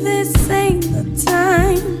 Maybe this ain't the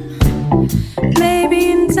time.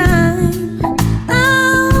 Maybe in time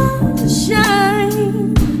I'll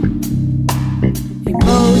shine.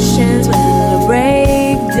 Emotions will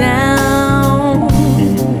break down.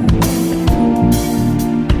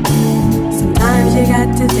 Sometimes you got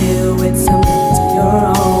to deal with something of your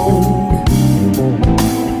own,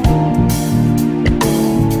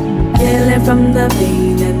 healing from the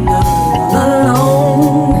pain and the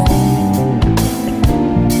alone.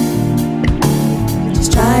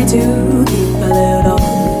 Just try to keep a little of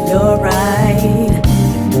your pride.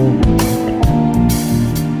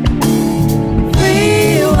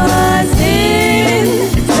 Free what's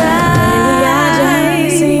inside. I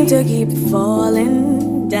just seem to keep falling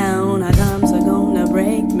down. Our times are gonna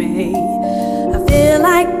break me. I feel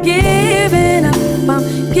like giving up. I'm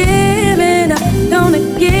giving up. Gonna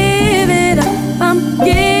give it up. I'm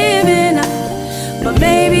giving up. But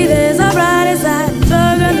maybe there's a brighter side.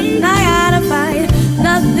 Struggling, I gotta fight.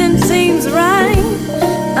 Nothing seems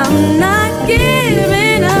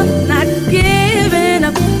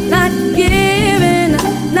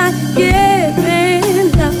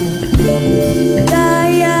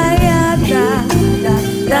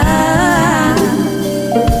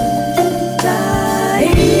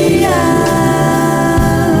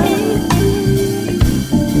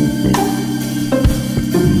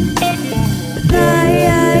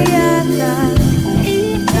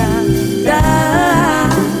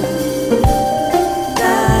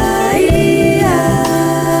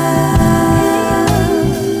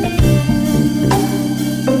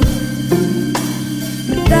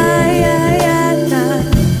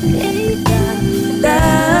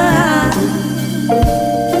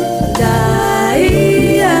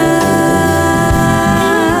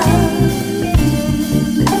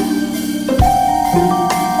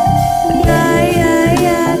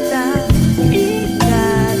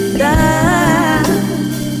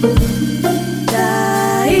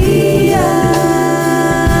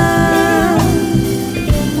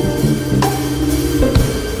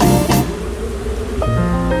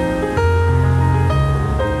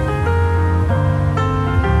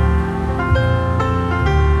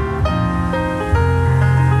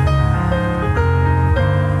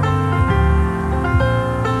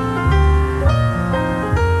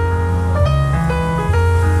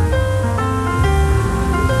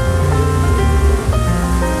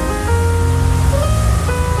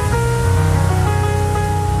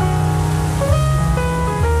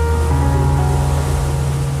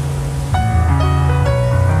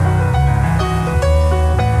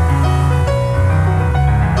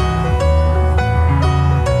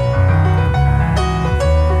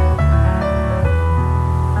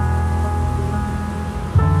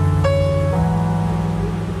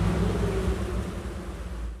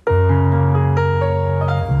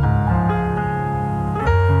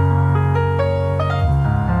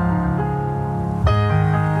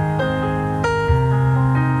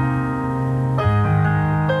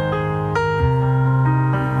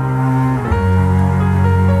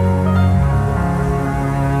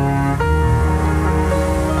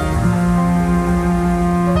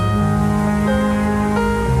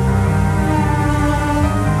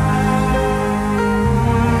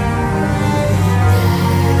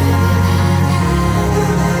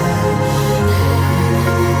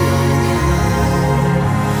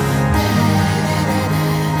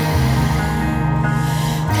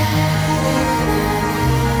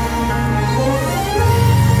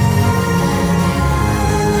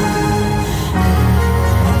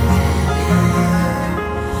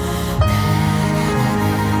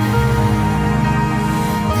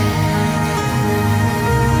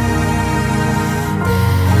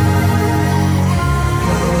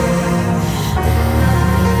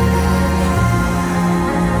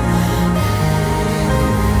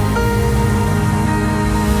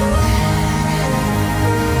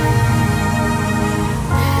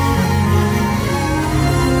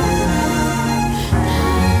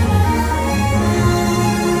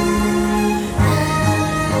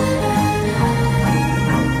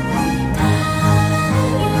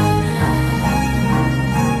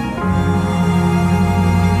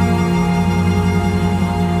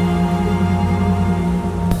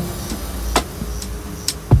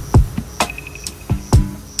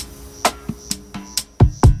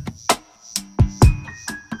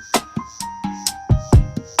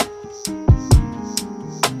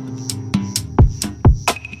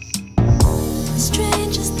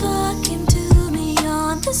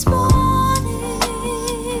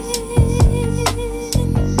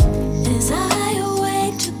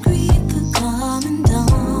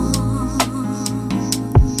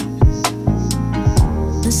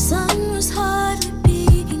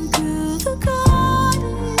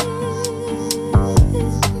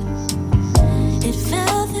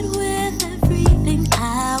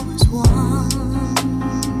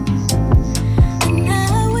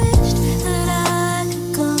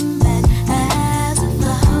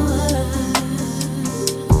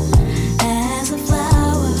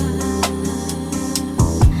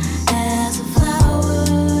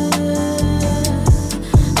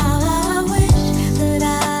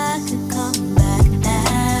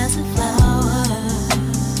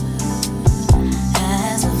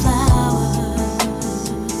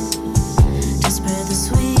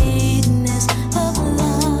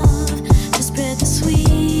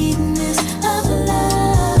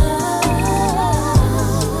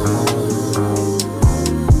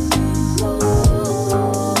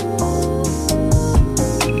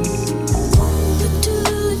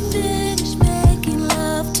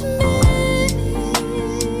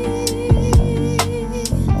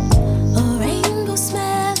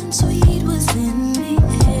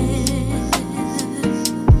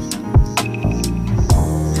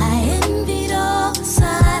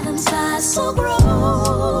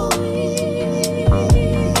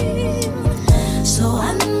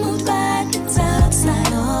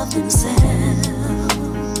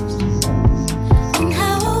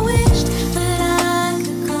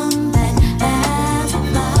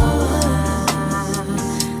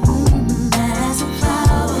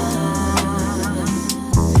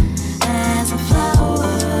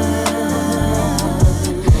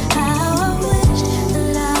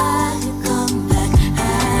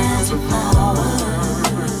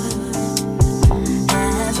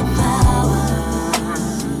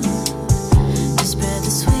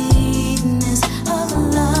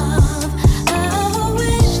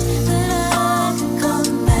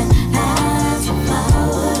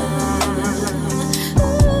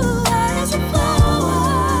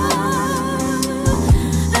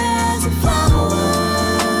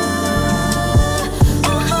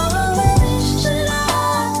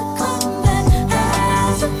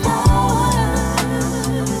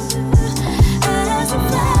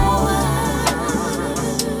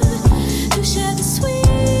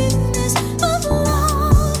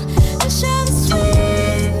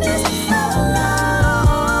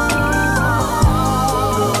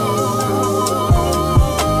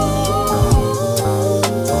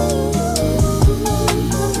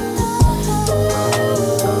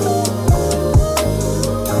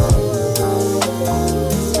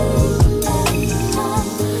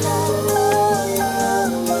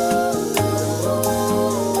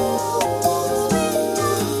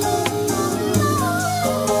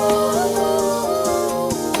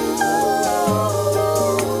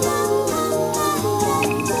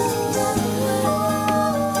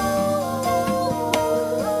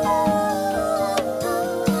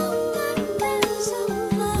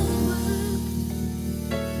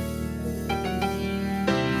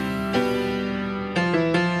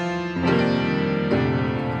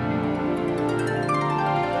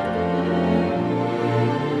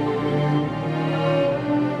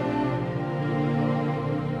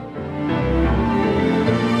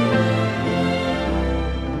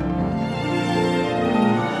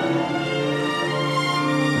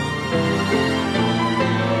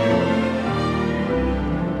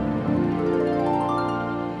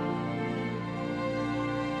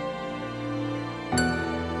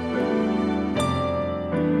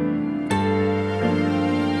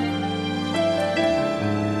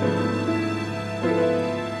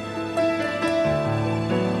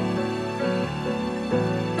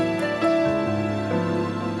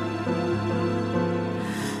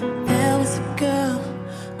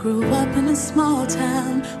Grew up in a small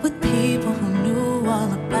town with people who knew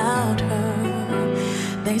all about her.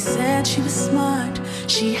 They said she was smart,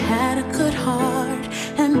 she had a good heart,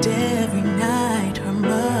 and every night her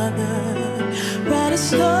mother read a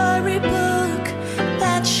storybook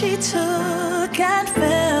that she took and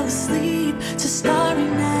fell asleep to starry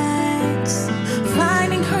nights.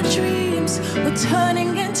 Finding her dreams were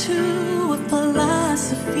turning into a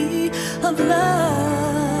philosophy of love.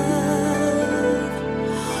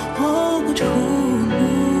 Oh, but who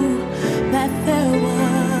knew that there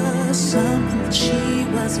was something that she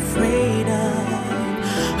was afraid of?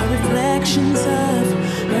 Her reflections of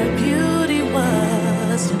her beauty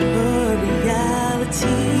wasn't her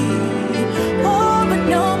reality. Oh, but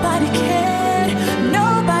nobody cared,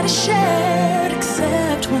 nobody shared,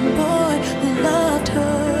 except one boy who loved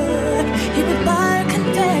her. He would buy her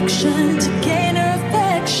confection to gain her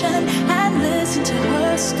affection and listen to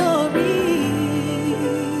her story.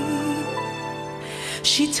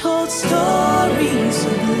 She told stories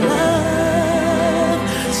of love,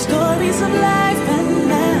 stories of life and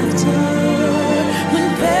laughter. When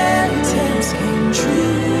fairy tales came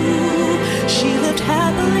true, she lived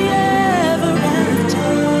happily ever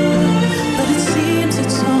after. But it seems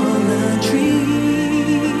it's all a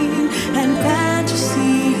dream, and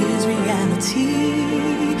fantasy is reality.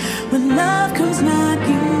 When love comes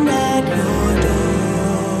knocking at your door,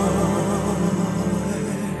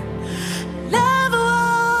 love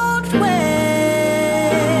won't wait.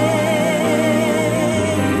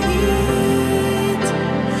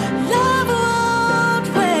 Love won't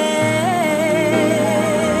wait.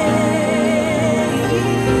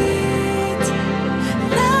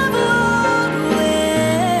 Love won't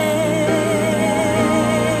wait.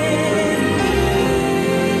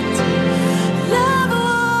 Love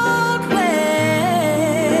won't wait.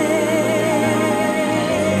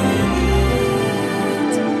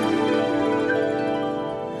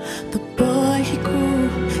 The boy, he grew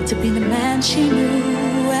to be the man she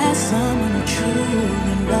knew as someone who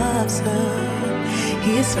truly loves her.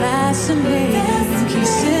 He is fascinating, he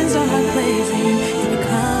sins on her blazing, he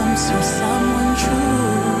becomes her someone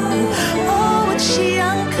true. Oh, what she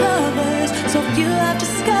uncovers, so few have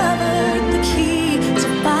discovered the key to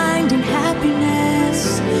finding happiness.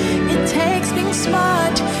 It takes being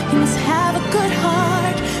smart, you must have a good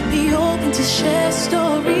heart, be open to share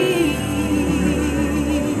stories.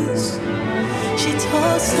 She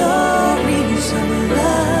told stories of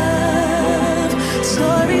love,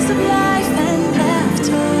 stories of life and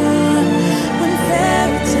laughter. When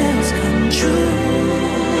fairy tales come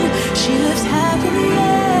true, she lives happily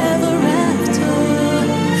ever after.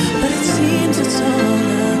 But it seems it's all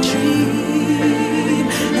a dream,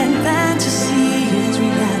 and fantasy is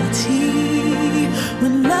reality.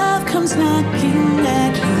 When love comes knocking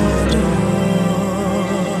at your door,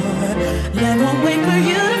 love won't wait for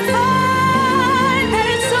you to find that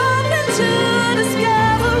it's open to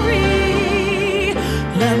discovery.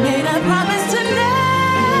 Love made a promise to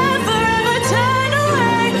never ever turn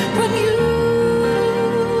away from you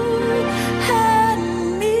and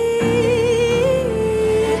me.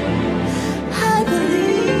 I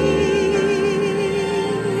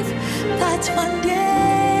believe that one day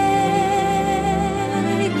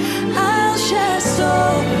I'll share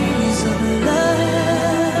stories of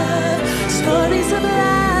love, stories of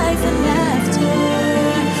life and laughter.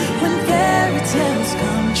 When fairy tales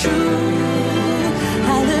come true,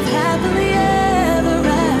 I live happily ever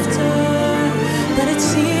after. But it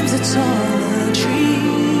seems it's all a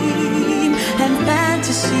dream, and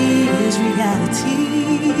fantasy is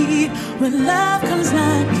reality. When love comes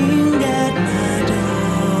knocking at my door,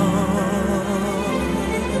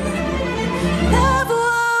 love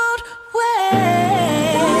won't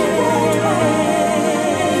wait. Love won't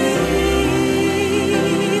wait.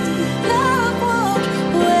 Love won't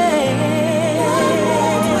wait.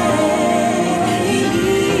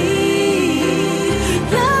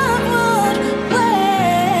 Love won't wait.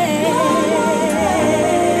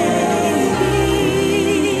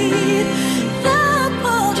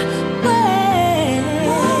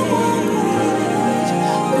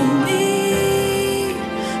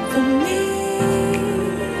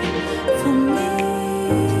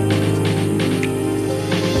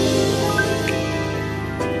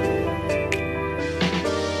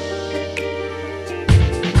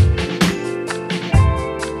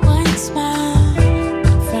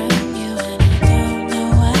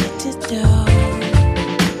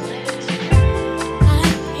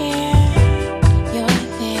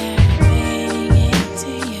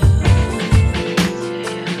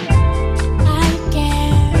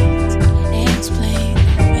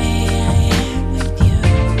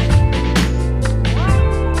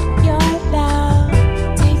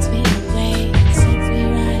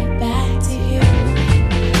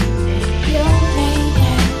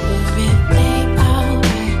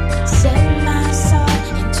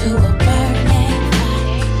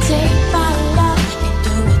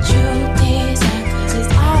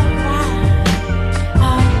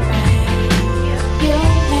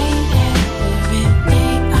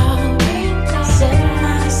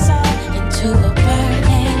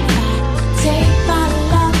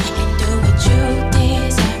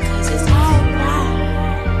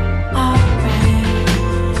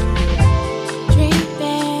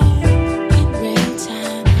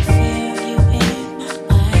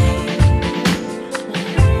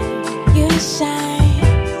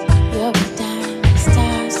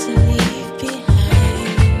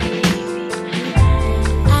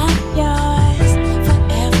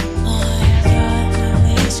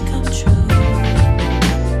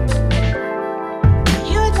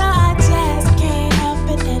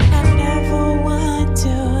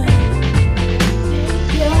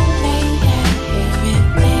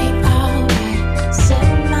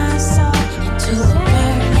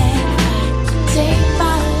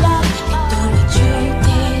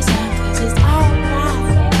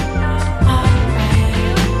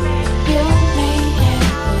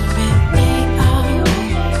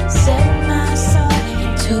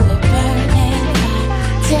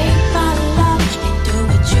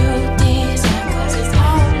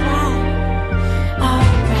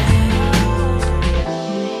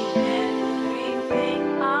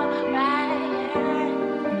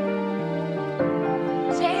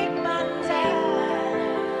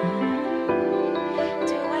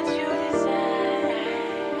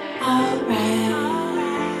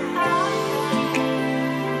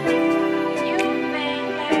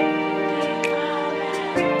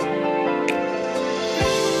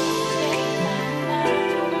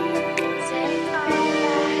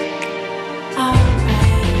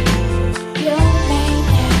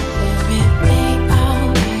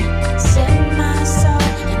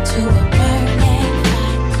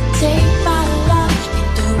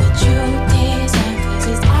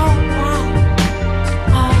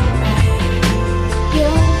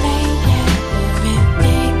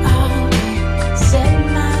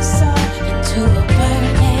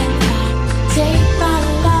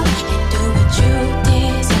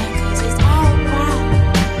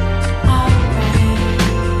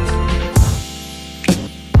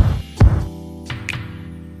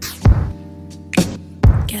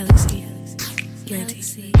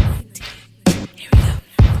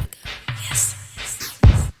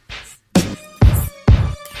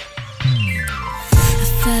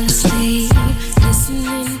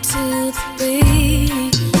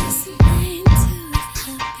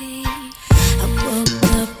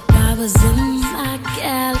 was in my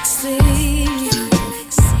galaxy.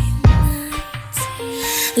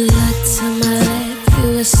 Looked to my left, you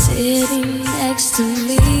were sitting next to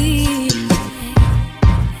me.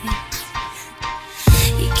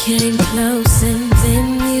 You came close and then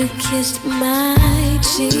you kissed my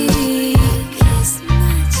cheek.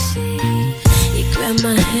 You grabbed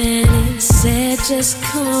my hand and said, just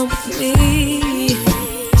come with me.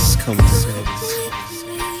 Just come with me.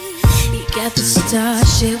 You got the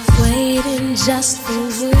starship waiting just for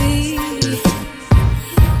we.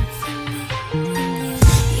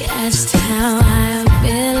 You asked how I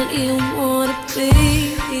really wanna be.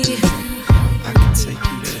 I can take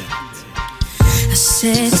you there. I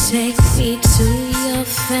said, take me to your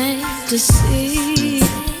fantasy.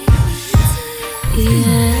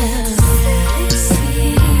 Yeah.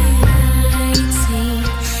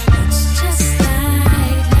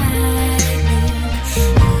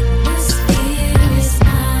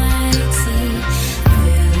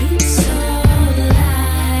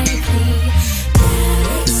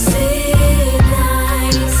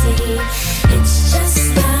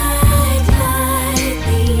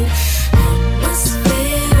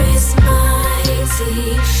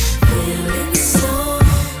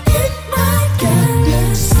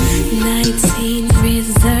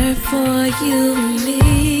 You and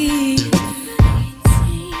me,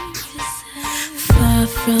 far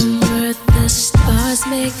from Earth, the stars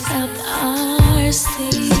make up our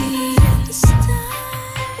sea.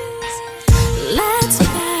 Let's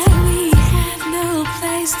fly, we have no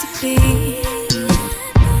place to be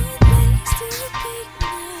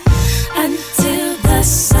until the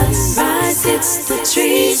sunrise hits the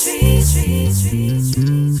trees.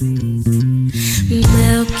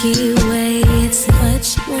 Milky Way, it's much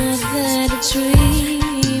more than a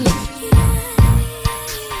dream.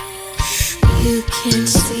 You can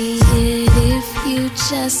see it if you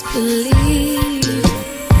just believe.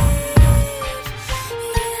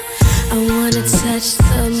 I wanna touch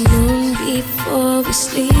the moon before we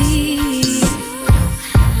sleep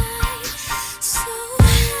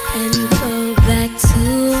and go back to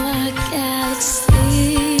our galaxy.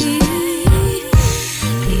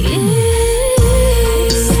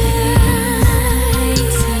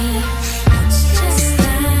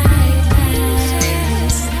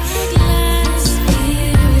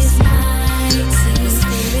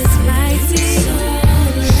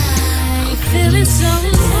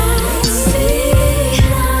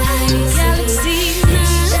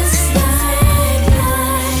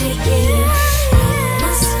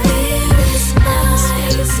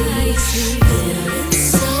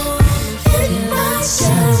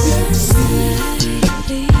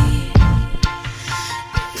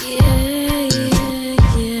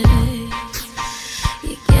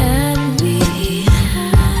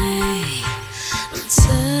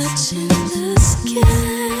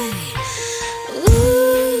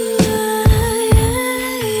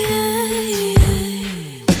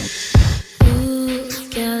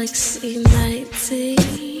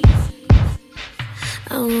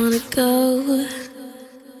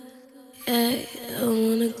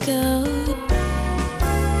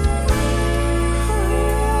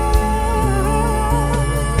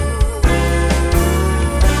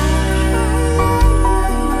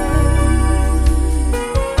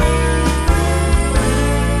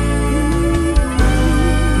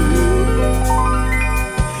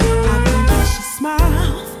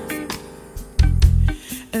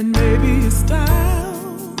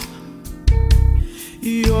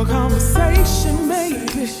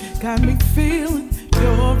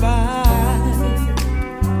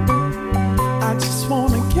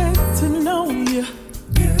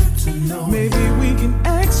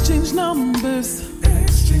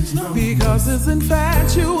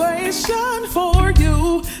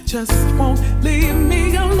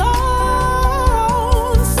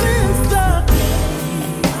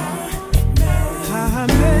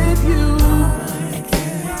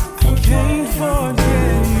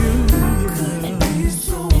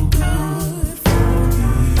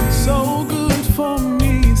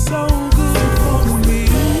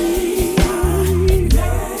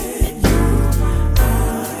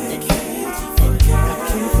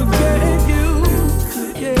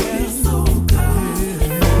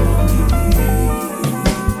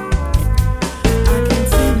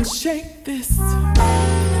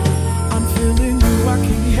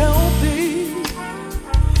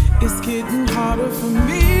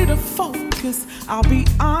 I'll be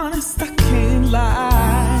honest, I can't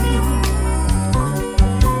lie.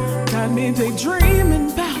 Got me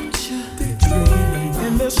daydreaming about you.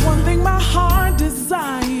 And there's one thing my heart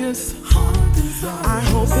desires. I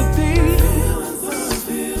hope that these feelings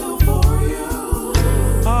are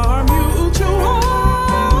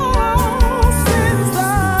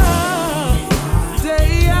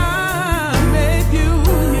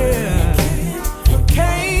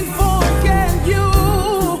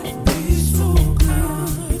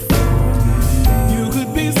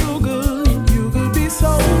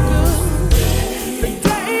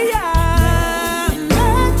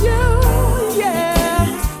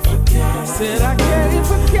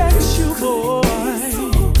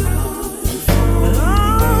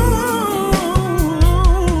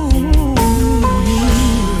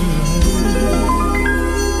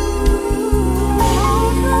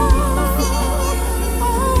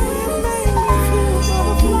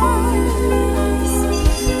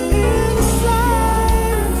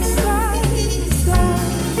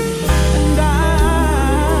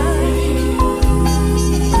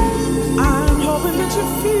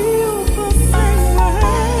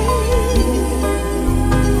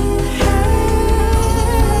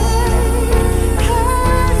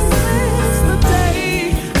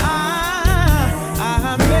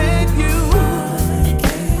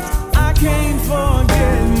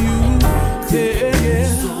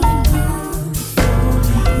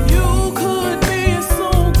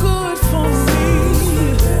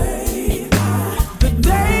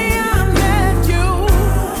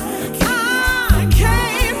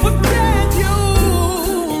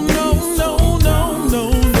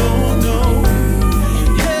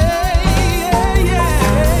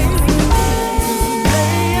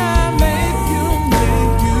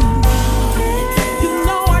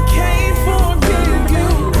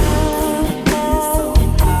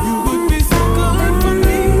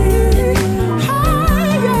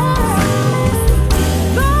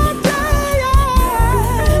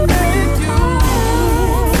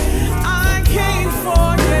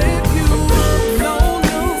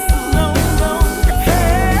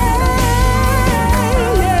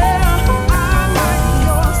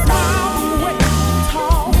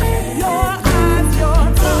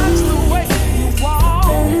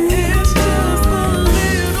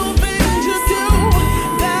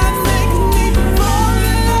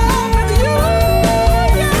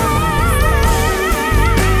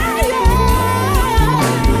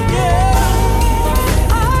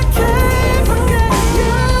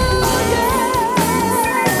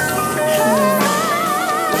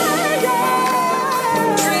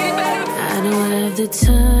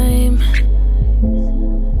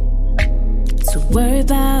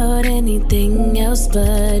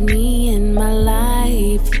but me and my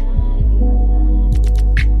life.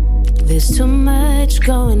 There's too much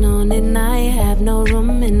going on and I have no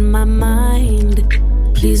room in my mind.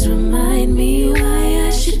 Please remind me why I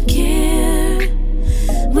should care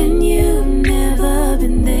when you've never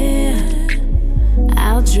been there.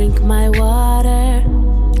 I'll drink my water,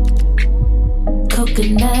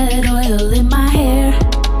 coconut oil in my hair.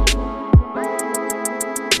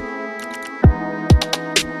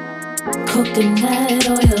 Coconut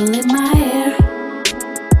oil in my hair.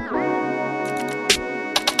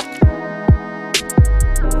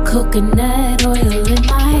 Coconut oil in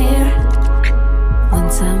my hair. One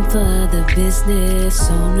time for the business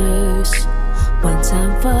owners, one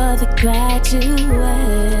time for the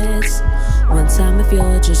graduates, one time if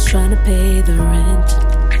you're just trying to pay the rent.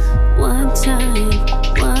 One time,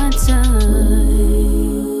 one time.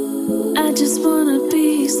 I just want a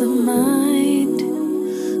peace of mind.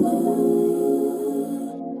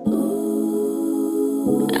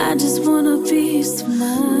 I just want a peace of mind.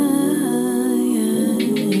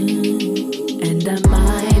 And I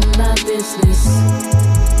mind my business.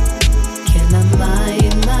 Can I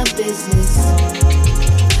mind my business?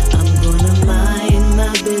 I'm gonna mind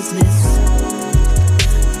my business.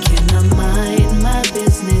 Can I mind my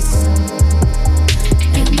business?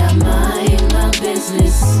 And I mind my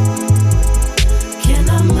business. Can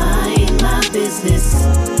I mind my business?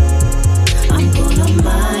 I'm gonna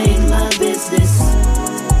mind my business.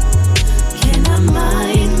 Can I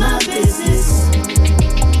mind my business?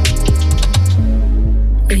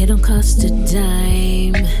 It don't cost a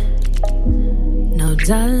dime, no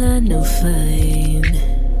dollar, no fine.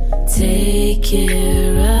 Take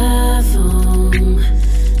care of them.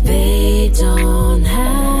 They don't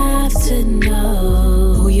have to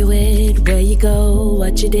know who you with, where you go,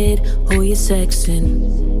 what you did, who you sexing,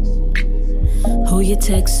 who you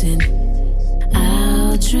texting.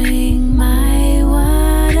 I'll drink my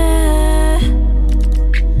water,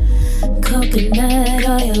 coconut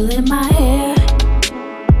oil in my hair.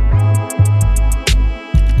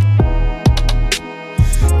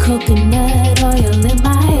 Coconut oil in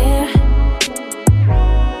my hair.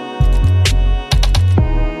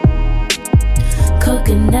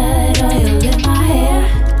 Coconut oil in my hair.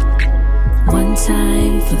 One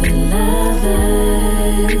time for the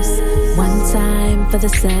lovers, one time for the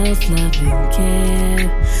self-loving care,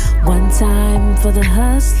 one time for the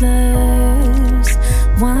hustlers,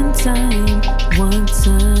 one time, one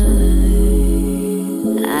time.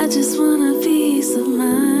 I just want a peace of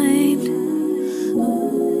mind.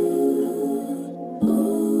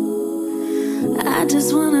 I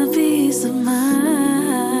just want a peace of mind.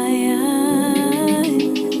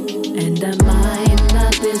 And I mind my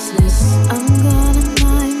business. I'm gonna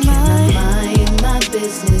mind my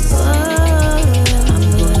business. Oh,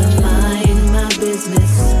 I'm gonna mind my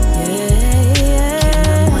business. Yeah,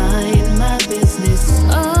 yeah. Mind my business.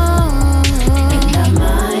 Oh, and I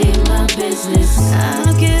mind my business. I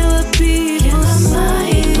don't care what people say.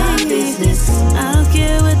 Mind my business. I don't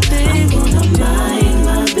care what they I'm gonna mind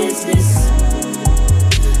my business.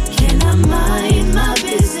 Mind my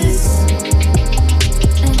business,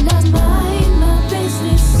 and I mind my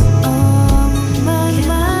business. Oh, mind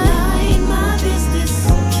my business.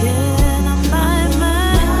 Can I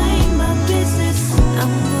mind my business?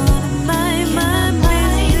 I'm gonna mind my business.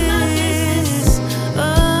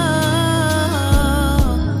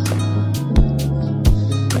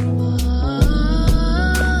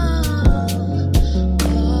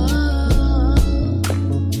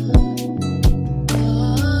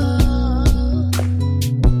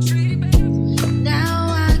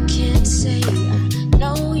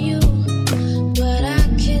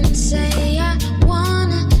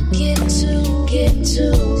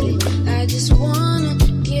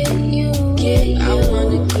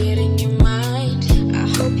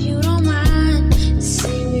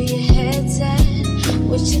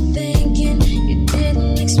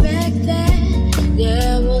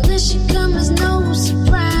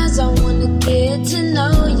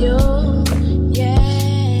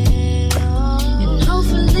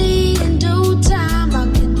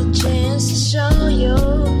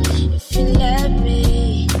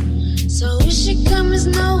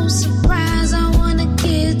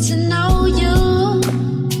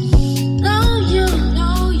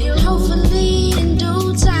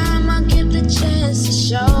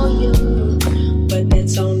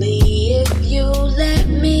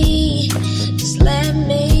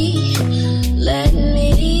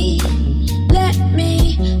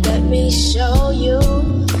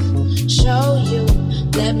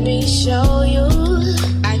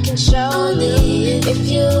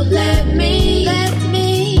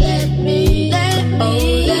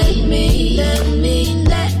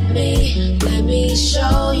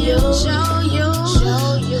 show you, show you,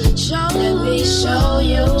 show you, show you. Let me show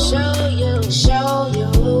you, show you, show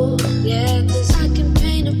you. Yeah, 'cause I can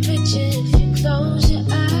paint a picture if you close your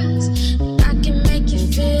eyes. I can make you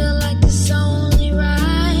feel like it's only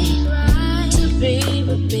right to be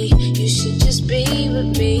with me. You should just be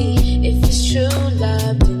with me. If it's true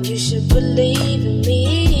love, then you should believe in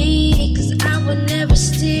me. 'Cause I would never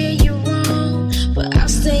steer you wrong, but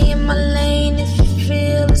I'll stay in my lane if you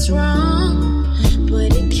feel it's wrong.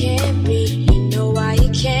 But it can't be, you know why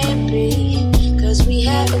it can't be. 'Cause we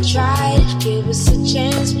haven't tried, give us a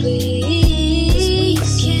chance please.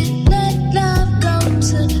 Can't let love go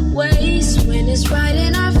to waste when it's right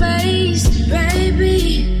in our face.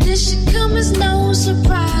 Baby, this should come as no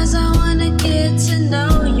surprise. I wanna get to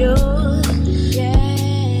know you,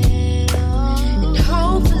 yeah. And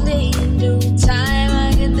hopefully in due time I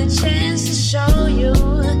get the chance to show you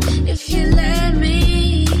if you let me.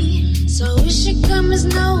 So it should come as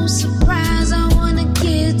no surprise. I wanna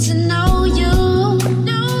get to know you,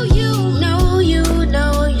 know you, know you,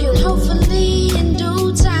 know you. And hopefully in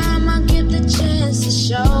due time I'll get the chance to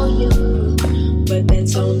show you. But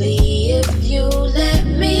that's only if you let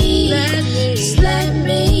me, just let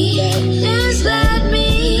me, just let me,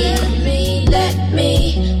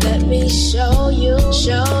 let me show you,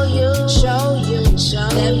 show you, show you, show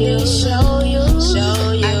let me show you,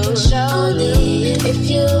 show you, I can show you. If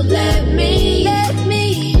you let me, let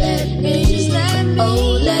me, just let me,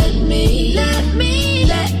 oh let me,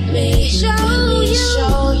 show you,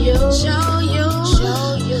 show you, show you, show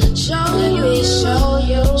you, show let me show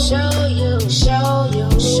you, show you, show you,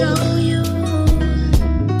 show you.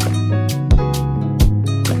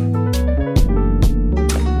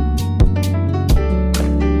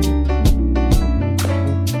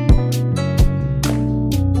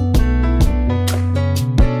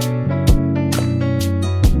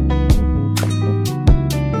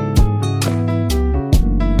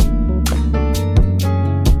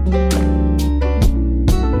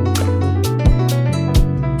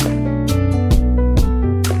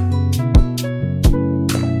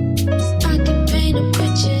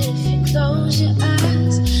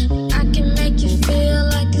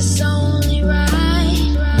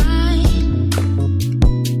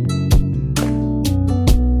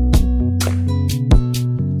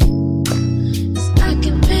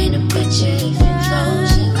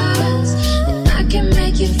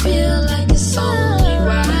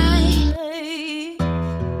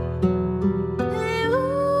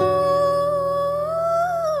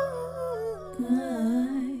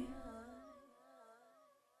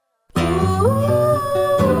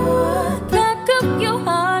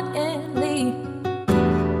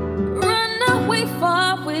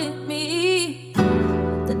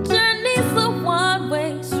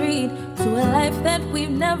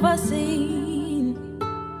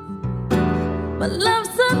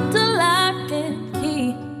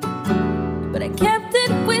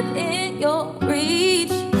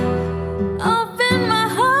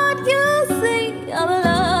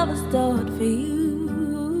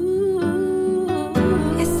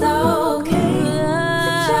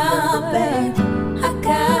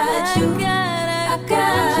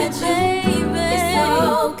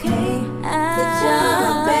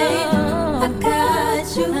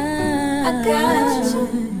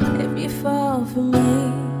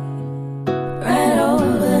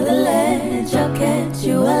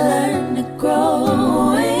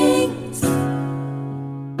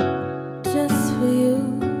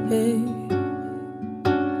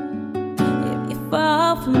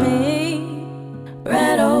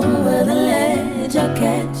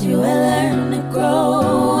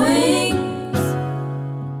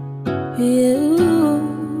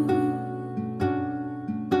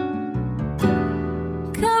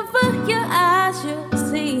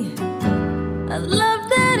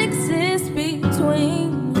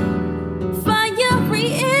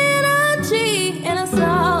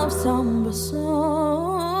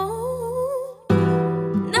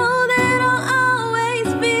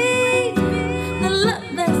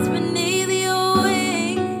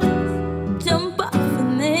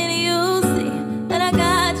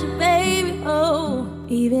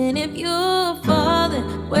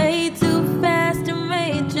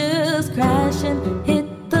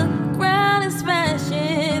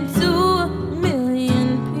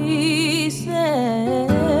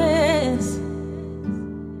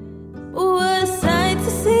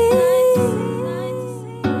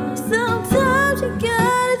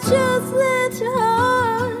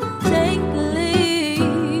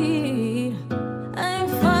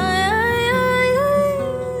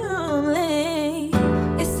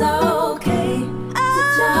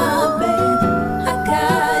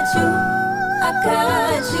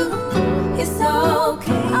 got you. It's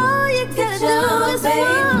okay. All you gotta do is walk.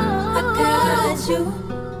 I got you.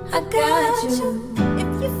 I got you. If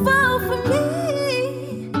you fall for me,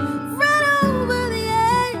 run over the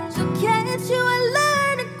edge. I'll catch you and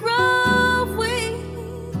learn to grow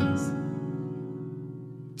wings.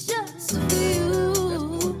 Just for you,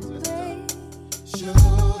 babe.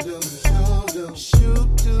 Shoot,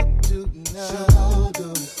 doop, doop, now.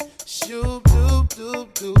 Shoot, doop, doop,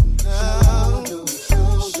 doop, now.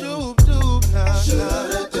 Shoot, doop, now.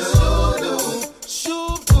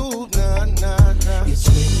 Shoot, doop, now, now. It's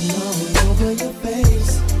written all over your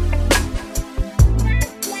face.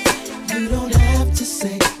 You don't have to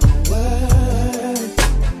say a word.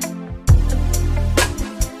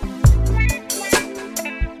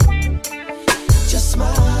 Just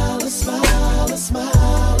smile, a smile, a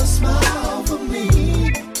smile, a smile for me.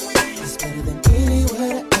 It's better than any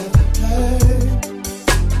word I ever heard.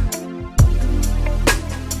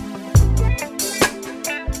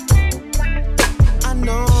 I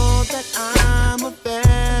know that I'm a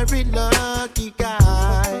very lucky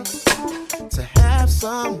guy to have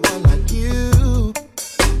someone like you.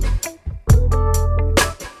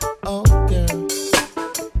 Oh, girl.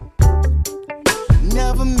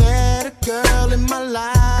 Never met a girl in my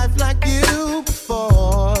life like you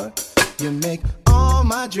before. You make all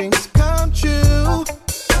my dreams come true.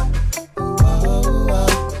 Oh,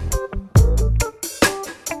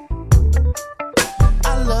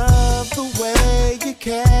 I love the way you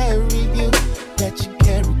carry you, that you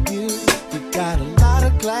carry you. You got a lot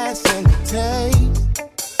of class and taste.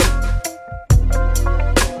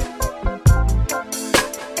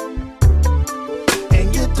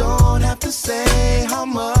 And you don't have to say how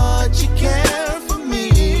much you care for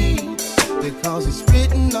me, because it's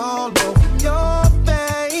written all over your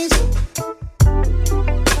face.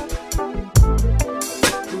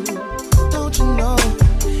 Don't you know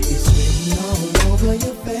it's written all over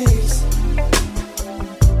your face?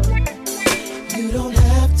 You don't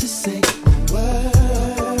have to say a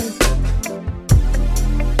word.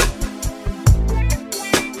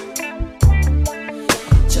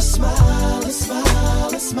 Just smile, a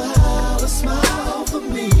smile, a smile, a smile for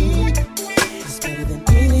me. It's better than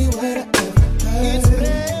any word I ever heard. It's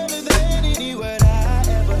better than any word I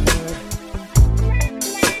ever heard.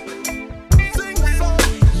 Sing the song.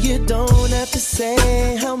 You don't have to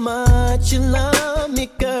say how much you love me,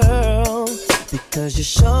 girl, because you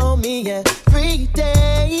show me every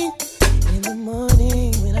day. In the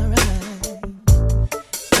morning when I ride,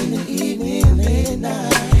 in the evening late at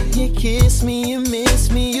night, you kiss me, you miss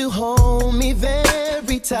me, you hold me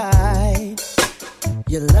very tight.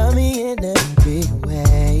 You love me in every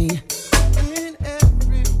way. In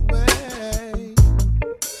every way.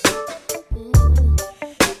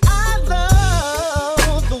 I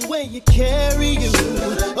love the way you carry you.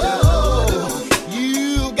 Oh,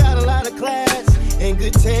 you got a lot of class and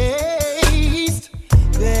good taste,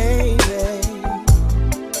 baby.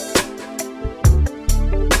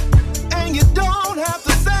 And you don't have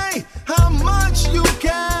to say how much you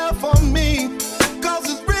care for me, 'cause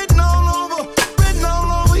it's written all over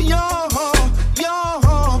your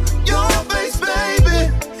face, baby.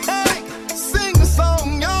 Hey, sing the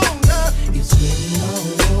song, yo. It's written all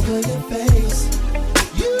over your face.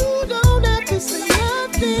 You don't have to say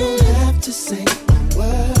nothing. You don't have to say a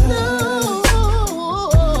word. No.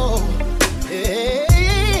 Hey,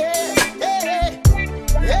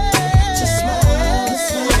 just smile,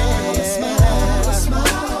 smile, smile,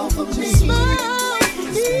 smile for me. Smile for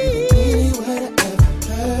me. Any word I ever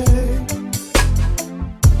heard.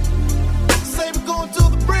 Say we're going to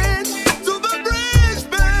the bridge,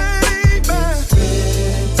 baby.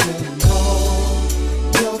 It's written on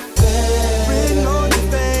your face. Written on your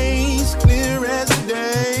face, clear as the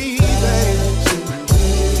day, baby.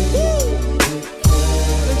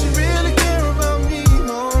 That you really care about me.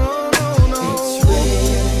 No, no, no, no. It's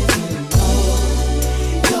written on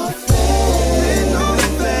your face. Written on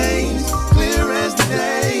your face, clear as the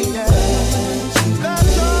day. That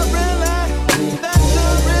you're really, that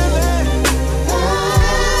you're really.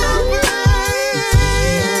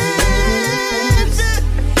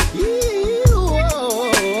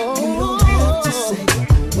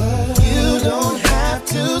 You don't have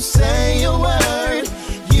to say a word.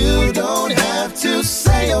 You don't have to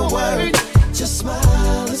say a word. Just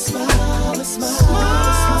smile, a smile, a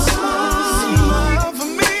smile, smile for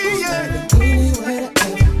me, yeah. Any word I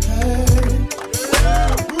ever heard.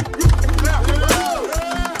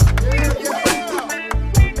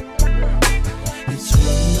 It's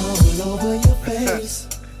written all over your face.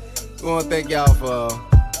 We want to thank y'all for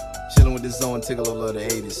chilling with this zone Tigallo of the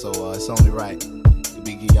 80s, so it's only right that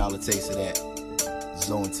we give y'all a taste of that.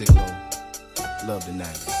 Zoe and Tigallo. Love the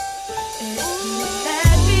night.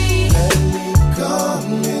 Let me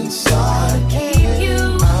come inside. I'll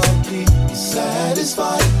keep you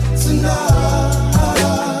satisfied tonight,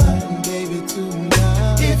 baby,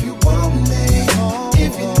 tonight. If you want me,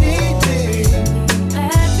 if you need me,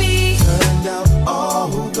 turn down all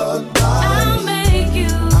the lights. I'll make you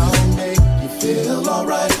feel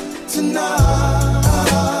alright tonight.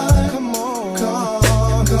 Come on,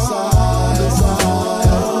 come inside.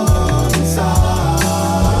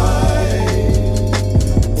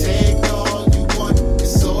 Take all you want,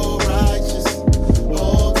 it's so righteous.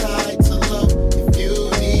 Hold tight to love if you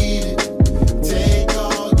need it. Take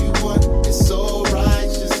all you want, it's so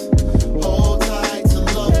righteous. Hold tight to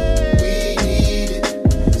love, we need it.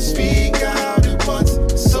 Speak out at once,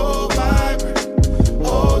 so vibrant.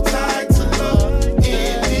 Hold tight to love,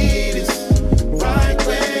 indeed it's right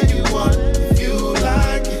where you want, if you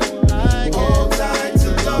like it. Hold tight to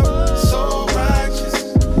love, so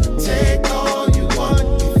righteous. Take all you want,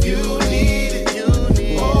 if you need it.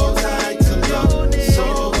 Hold tight to love,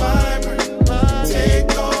 so vibrant.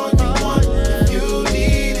 Take all you want, if you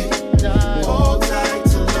need it. Hold tight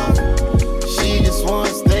to love. She just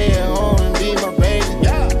wanna stay at home and be my baby.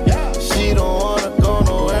 She don't wanna go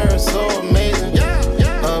nowhere, it's so amazing.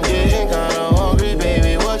 I'm getting kinda hungry,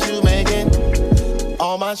 baby, what you making?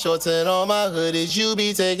 All my shorts and all my hoodies you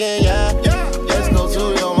be taking, Let's go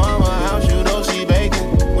to your mama house, you know she baking.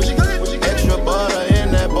 Extra butter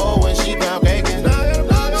in that bowl when she pound caking.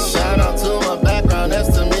 Shout out to my background, that's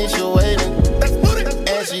Tamisha Waden.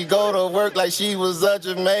 And she go to work like she was a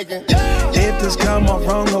Jamaican. If this come off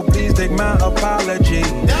wrong, oh please take my apology.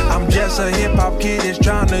 I'm just a hip-hop kid that's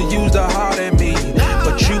trying to use the heart in me.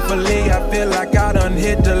 But truthfully, I feel like I done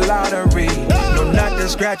hit the lottery. No, not the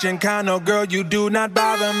scratching kind, no girl, you do not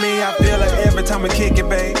bother me. I feel like every time I kick it,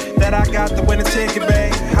 babe, that I got the winning ticket,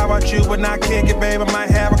 babe. How about you when I kick it, babe? I might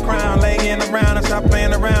have a crown laying around and stop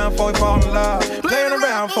playing around before we fall in love. Playing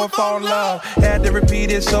around before we fall in love. Had to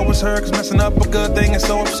repeat it, so it's her, cause messing up a good thing is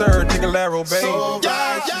so absurd. Tigallo, babe. So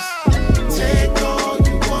righteous. Take all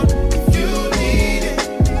you want if you need it.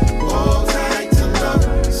 Hold tight to love,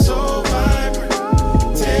 so vibrant.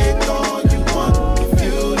 Take all you want if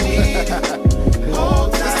you need it.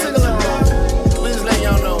 Hold tight to love. We just let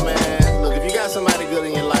y'all know, man. Look, if you got somebody good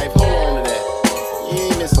in your life, hold on to that. You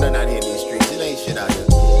ain't missing nothing out here in these streets. It ain't shit out here.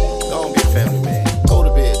 Go on, be a family man. Go to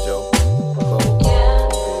bed, Joe. Go.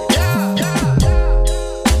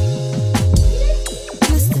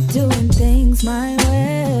 Used to doing things my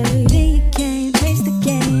way. Then you came, changed the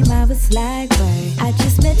game. I was like, wait, I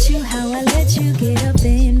just met you, how I let you get up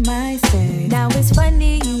in my space. Now it's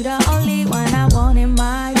funny, you the only one I want in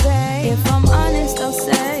my day. If I'm honest, I'll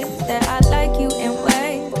say that I like you in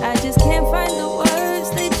ways. I just can't find the words,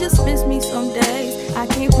 they just miss me some days. I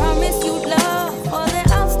can't promise you love or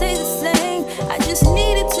that I'll stay the same. I just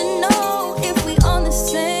needed to know if we on the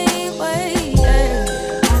same way.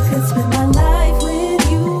 I could spend my life with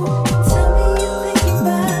you. Tell me you're thinking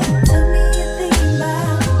about. Tell me you're thinking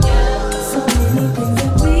about. So many things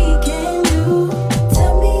that we can do.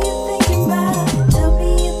 Tell me you're thinking about. Tell me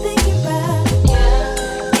you're thinking about.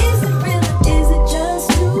 Is it real or is it just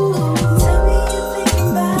you? Tell me you're thinking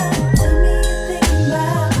about. Tell me you're thinking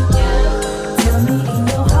about. Tell me in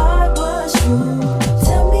your heart what's true.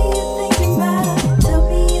 Tell me you're thinking about. Tell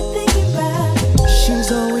me you're thinking about. She's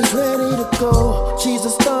always ready to go. She's the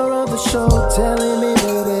star of the show, telling me,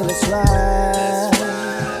 baby, let's ride.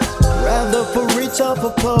 Rather for rich or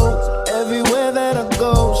for poor, everywhere that I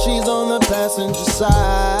go, she's on the passenger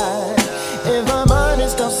side. If I'm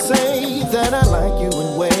honest, I'll say that I like you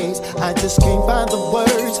in ways. I just can't find the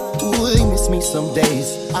words. Ooh, you miss me some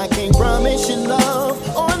days. I can't promise you love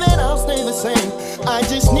or that I'll stay the same. I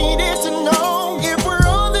just needed to know if we're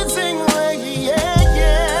on the same way.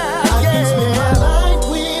 I can spend my life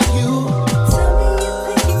with you. Tell me you're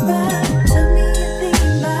thinking about. Tell me you're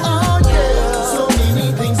thinking about. Oh yeah, so many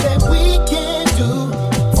things that we can do.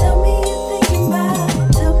 Tell me you're thinking about.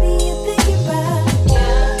 Tell me you're thinking about.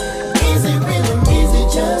 Is it real or is it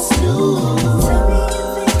just you? Tell me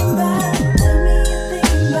you're thinking about. Tell me you're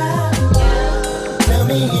thinking about. Tell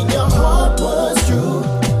me in your heart what's true.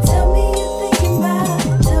 Tell me you're thinking about.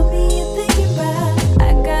 Tell me you're thinking about. I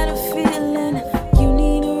got a feeling you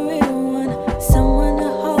need a real one, someone to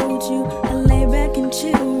hold you, a lay back and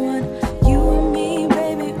chill one. You and me,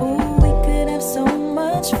 baby, ooh, we could have so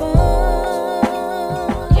much fun.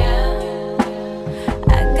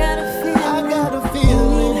 I got a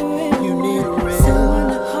feeling You need a real someone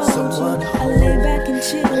to hold someone to you, a lay back and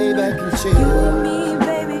chill. lay back and You chill. and me,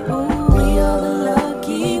 baby, ooh, we are the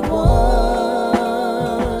lucky ones.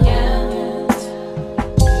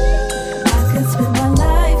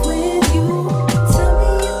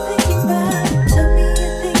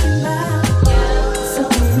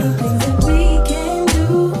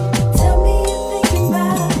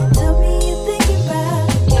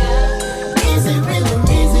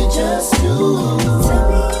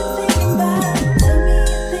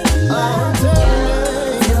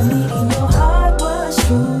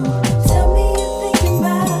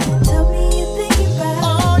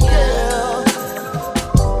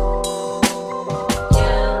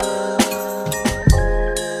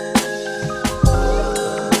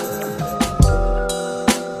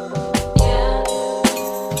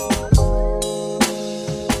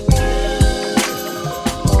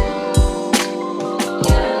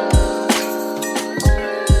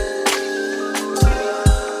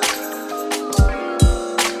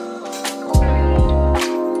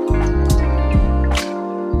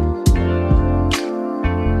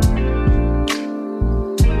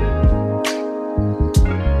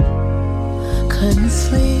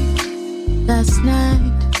 sleep last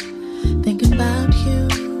night, thinking about you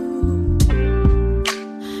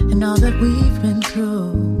and all that we've been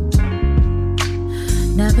through.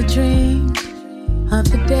 Never dreamed of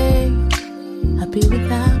the day I'd be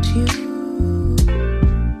without you.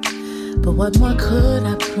 But what more could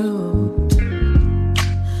I prove?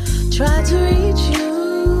 Tried to reach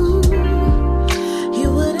you,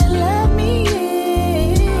 you wouldn't let me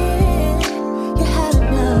in. You had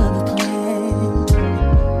another plan.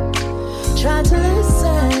 Tried to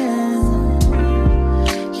listen,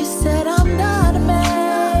 you said I'm not a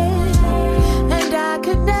man, and I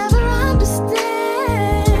could never understand.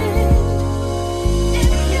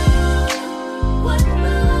 If you would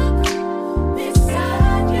look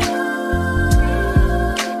beside you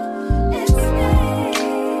and stay,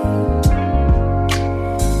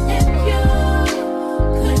 if you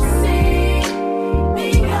could see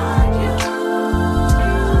beyond you,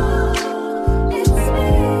 it's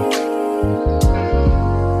me.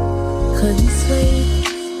 Couldn't sleep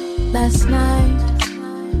last night,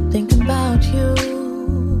 thinking about you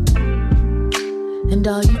and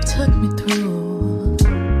all you took me through.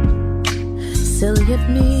 Silly of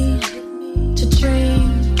me to dream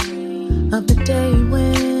of the day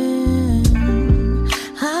when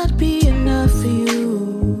I'd be enough for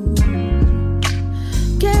you.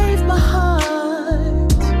 Gave my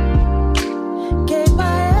heart, gave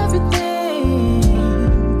my everything.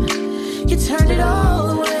 You turned it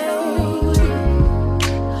all away.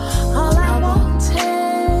 All I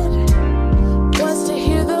wanted was to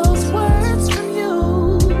hear those words from you,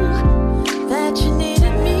 that you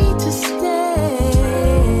needed me to stay.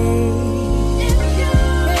 If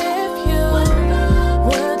you would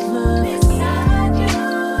look beside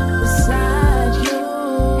you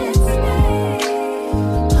and stay.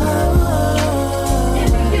 Oh,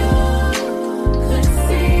 if you could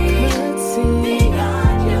see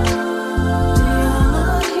beyond you,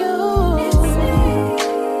 it's me.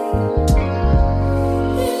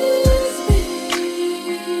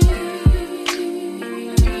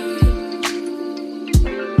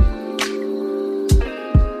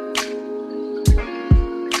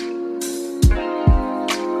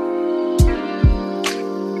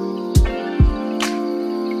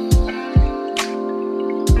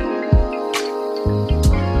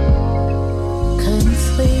 Couldn't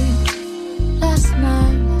sleep last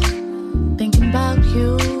night, thinking about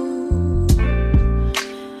you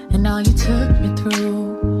and all you took me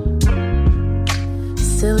through.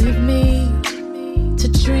 Silly of me to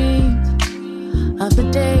dream of the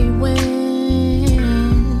day when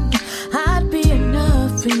I'd be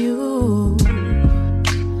enough for you.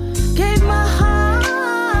 Gave my heart,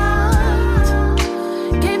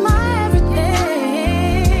 gave my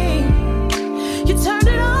everything. You turned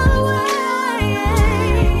it all away.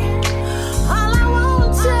 All I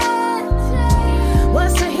wanted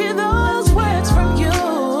was to hear those words from you,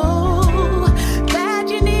 that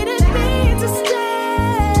you needed me to stay.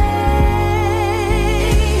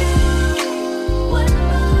 What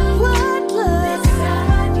love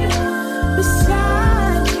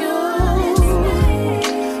beside you?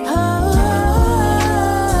 Oh,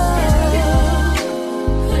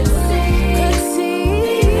 could see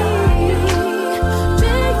beyond you.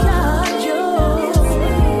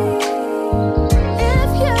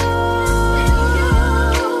 If you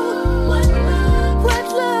would look beside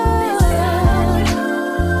you,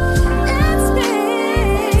 it's me.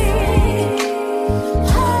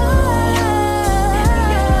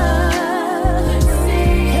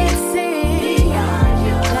 Could see beyond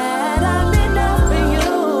you, that I'm enough for you.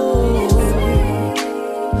 It's me.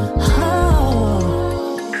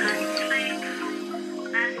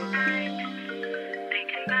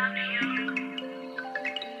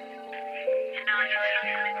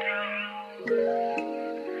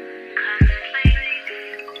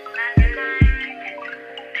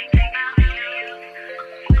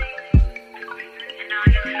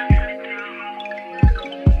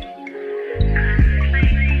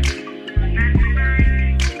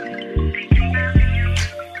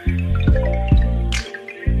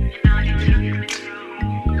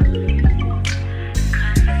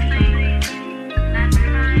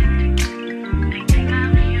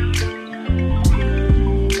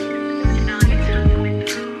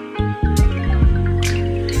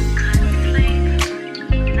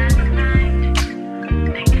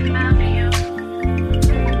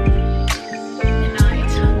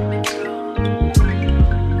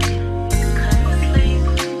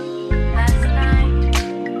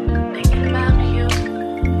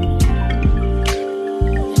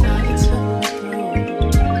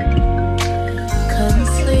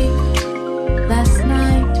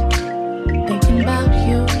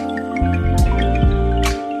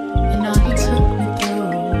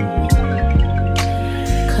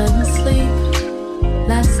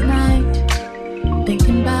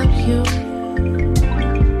 about you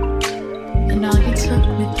and all you took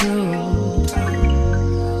me through.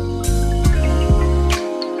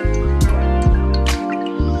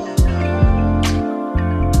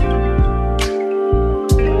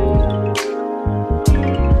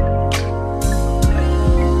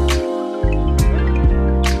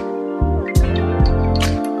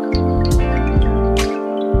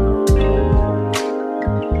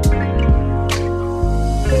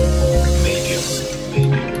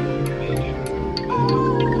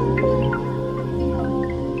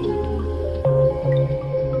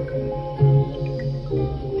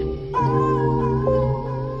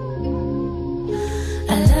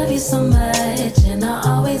 So much, and I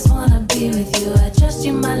always wanna be with you. I trust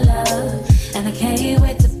you, my love, and I can't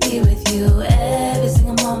wait to be with you. Every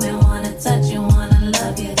single moment, wanna touch you, wanna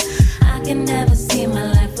love you. I can never see my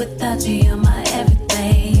life without you. You're my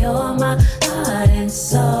everything. You're my heart and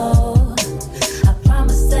soul. I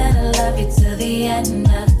promise that I love you till the end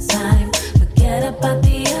of time. Forget about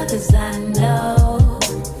the others I know.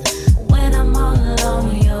 When I'm all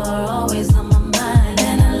alone, you're always on my mind,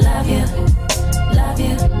 and I love you, love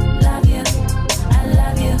you.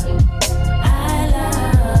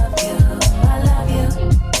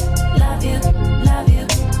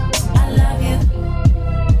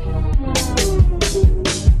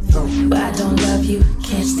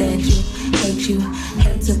 Can't stand you, hate you,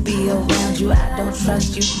 hate to be around you. I don't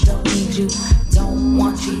trust you, don't need you, don't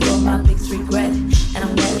want you. You're my biggest regret, and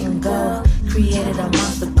I'm letting go. Created a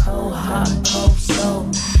monster, cold heart, cold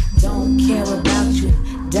soul. Don't care about you,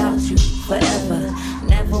 doubt you forever.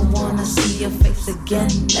 Never wanna see your face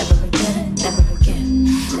again, never again, never again.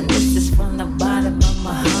 And this is from the bottom of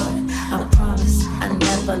my heart. I promise I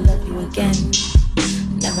never love you again,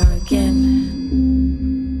 never again.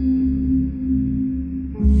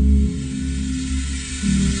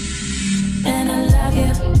 And I love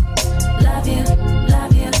you, love you,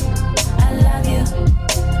 love you. I love you,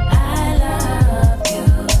 I love you.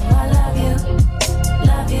 I love you,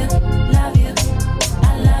 love you, love you.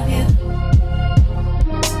 I love you.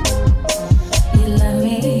 You love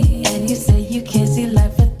me, and you say you can't see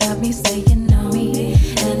life without me. Say you know me,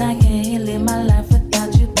 and I can't live my life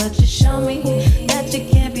without you. But you show me that you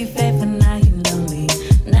can't be faithful. Now you know me.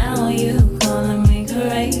 Now you calling me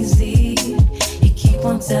crazy. You keep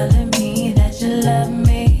on telling me that you love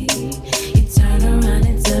me. You turn around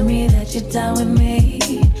and tell me that you're done with me.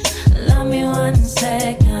 Love me 1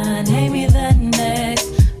 second, hate me the next.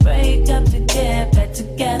 Break up to get back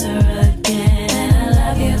together again. And I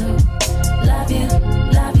love you, love you,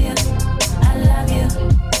 love you. I love you,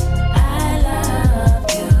 I love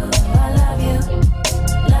you. I love you,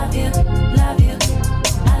 love you, love you.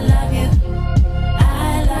 I love you,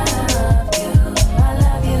 I love you. I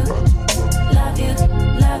love you, love you,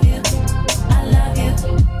 love you. I love you,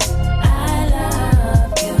 I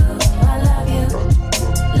love you. I love you.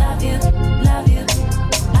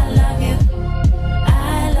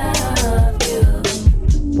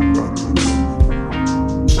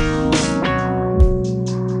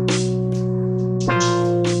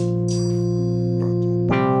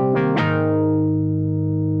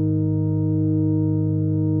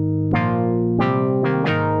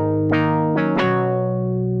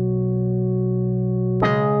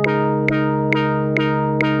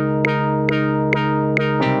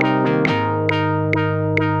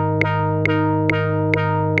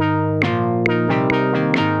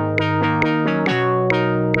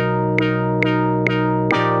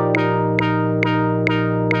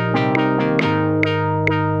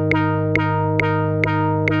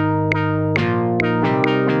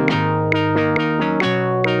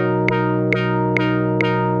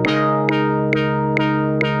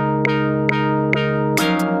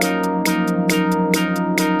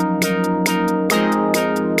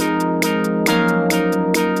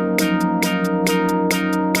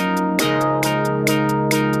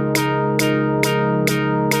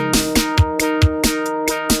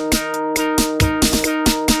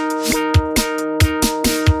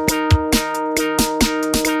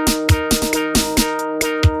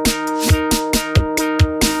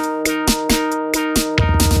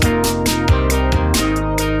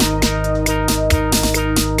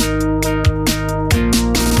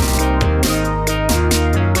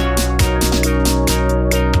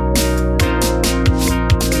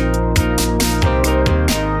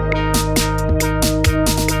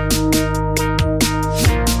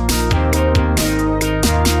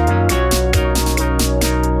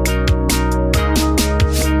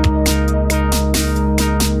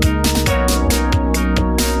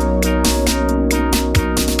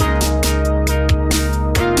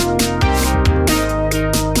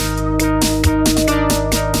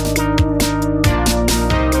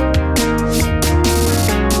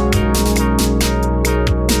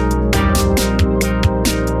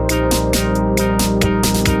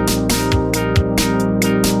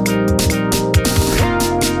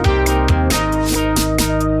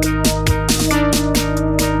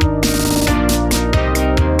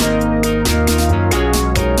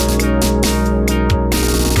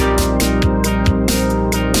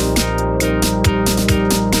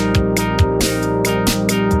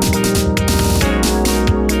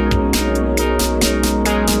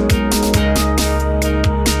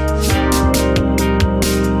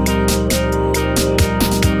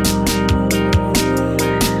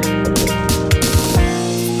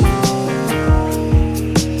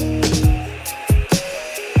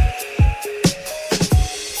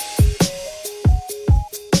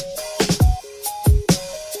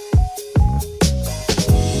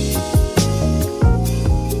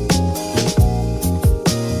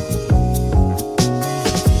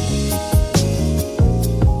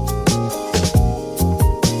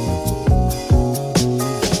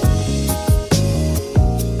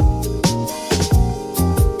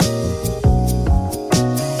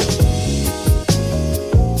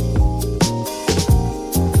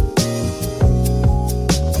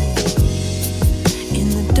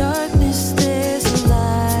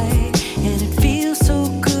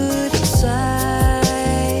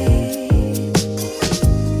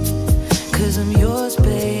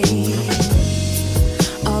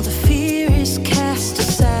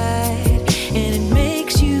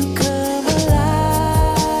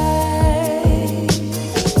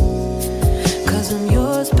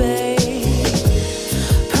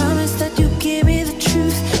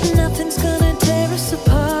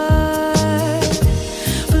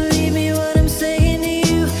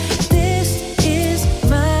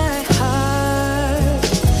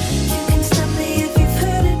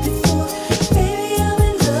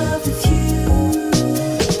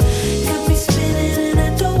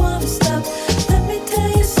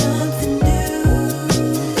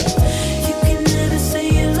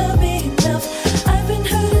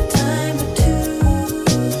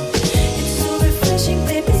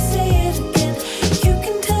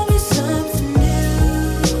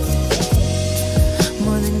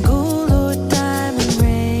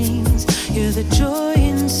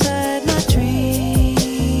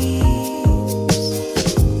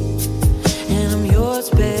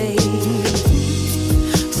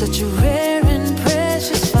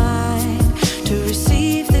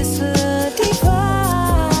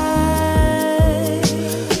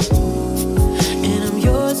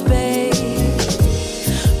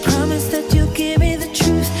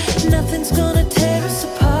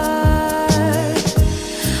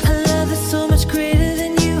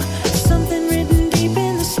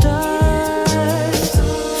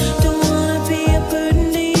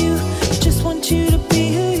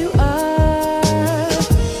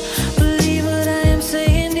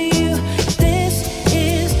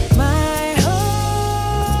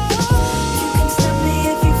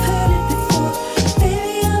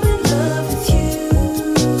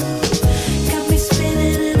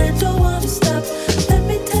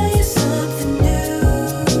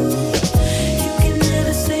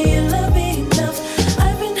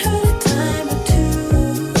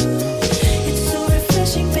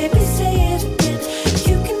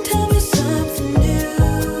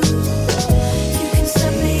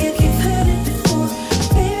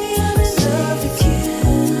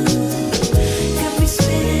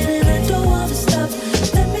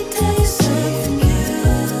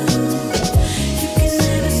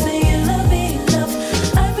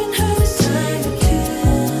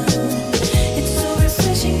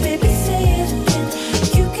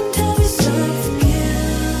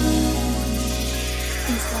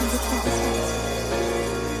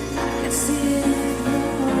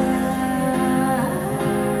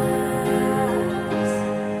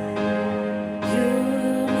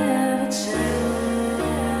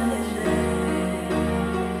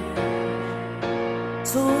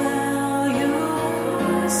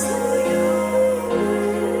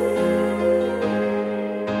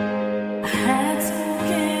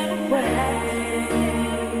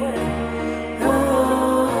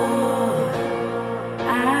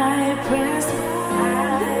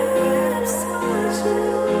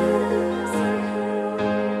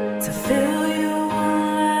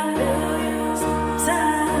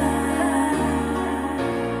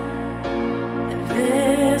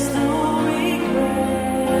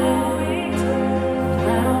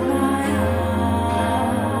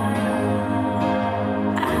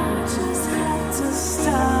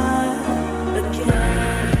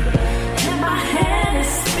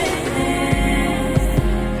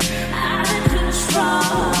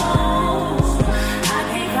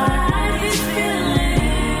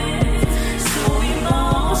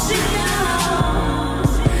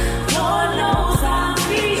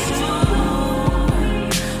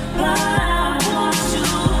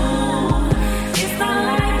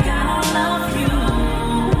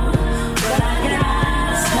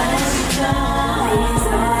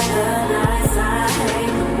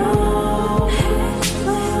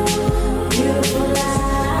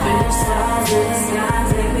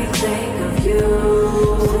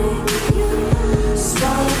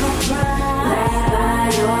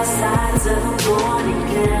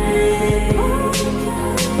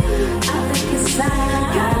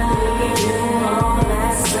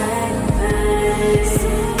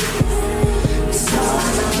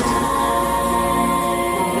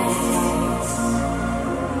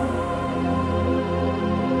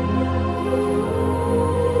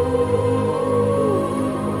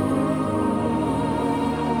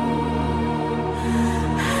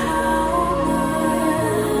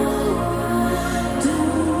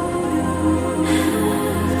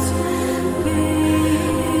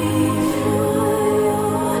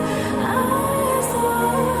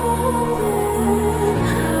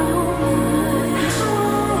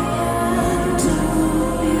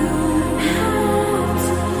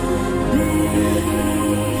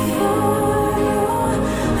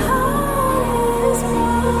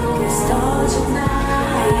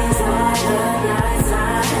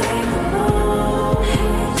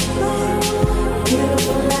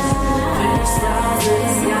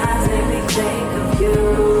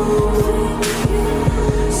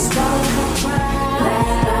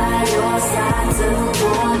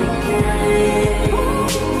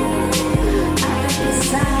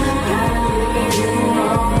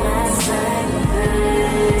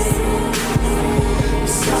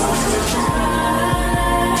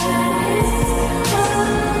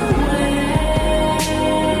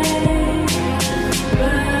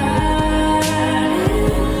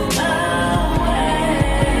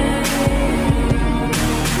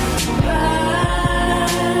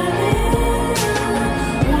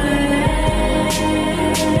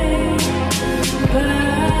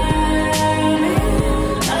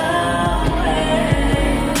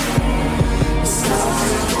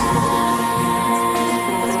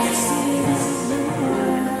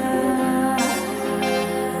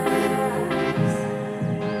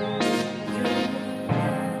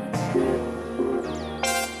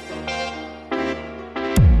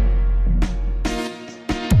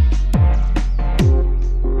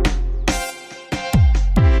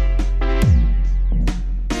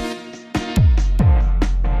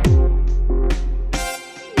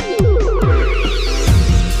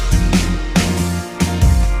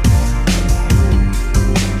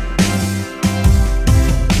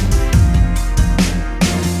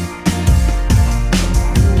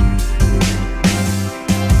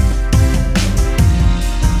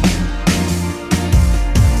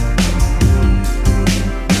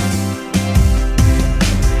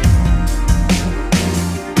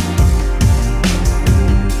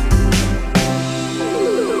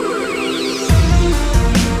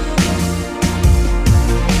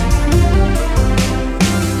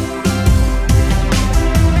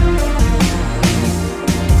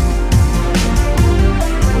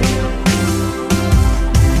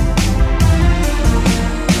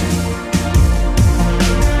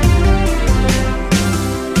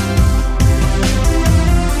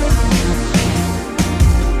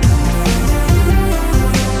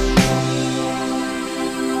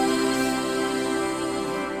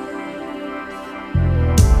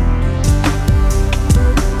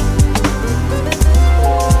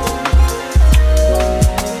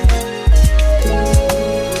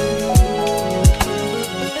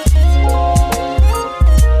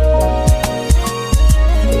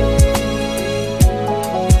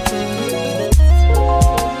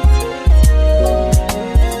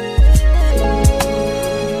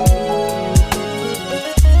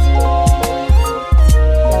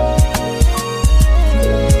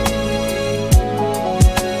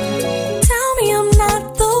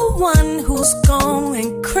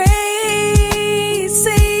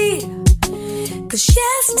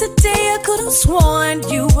 Yesterday I could have sworn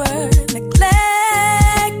you were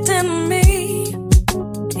neglecting me.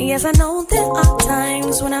 And yes, I know there are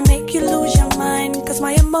times when I make you lose your mind, cause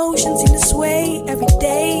my emotions seem to sway every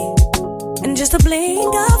day. In just a blink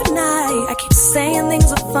of an eye, I keep saying things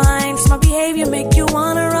are fine, cause my behavior make you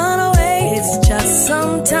wanna run away. It's just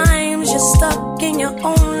sometimes you're stuck in your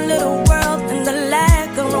own little world, and the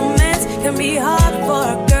lack of romance can be hard for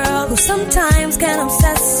a girl who sometimes can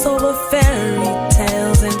obsess over fairy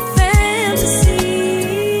tales and fantasy.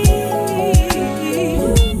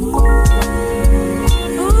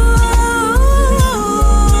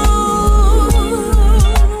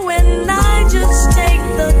 When I just take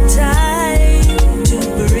the time to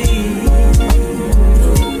breathe,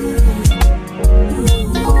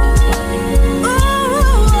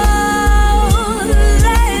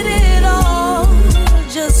 let it all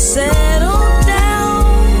just settle down.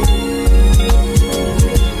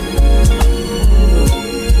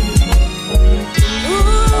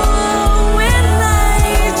 When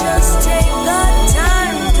I just take the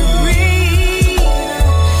time to breathe,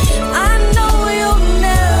 I know you'll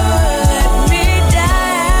never let me down.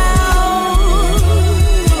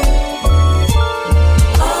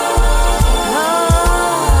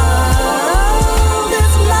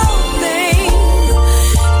 This love thing,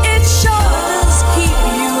 it sure does keep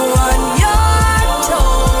you on your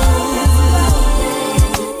toes.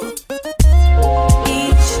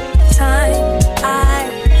 Each time I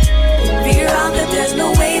figure out that there's no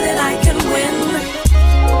way that I can win,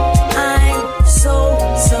 I'm so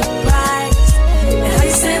surprised at how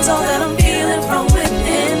you sense all that I'm feeling from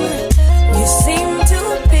within. You seem to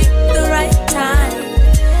pick the right time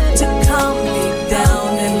to calm me down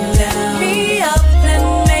and lift me up and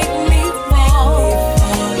make me fall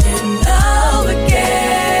in love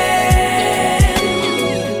again.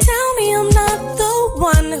 Tell me I'm not the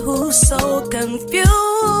one who's so confusing.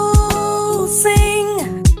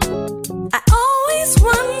 I always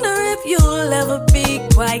wonder if you'll ever be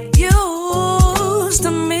quite used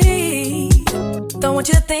to me. Don't want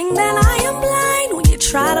you to think that I am blind when you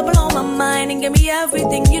try to blow my mind and give me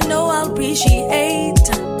everything you know I'll appreciate.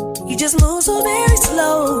 You just move so very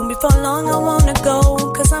slow. Before long I wanna go,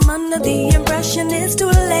 cause I'm under the impression it's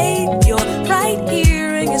too late. You're right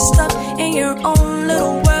here and you're stuck in your own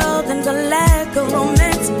little world, and the lack of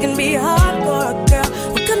romance can be hard for a girl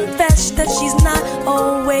who confess that she's not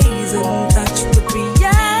always in touch with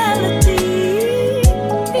reality.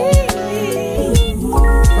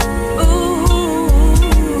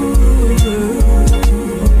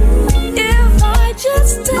 If I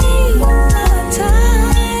just take the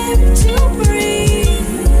time to breathe,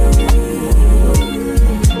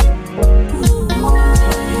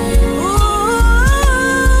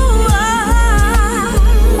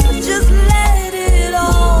 just let it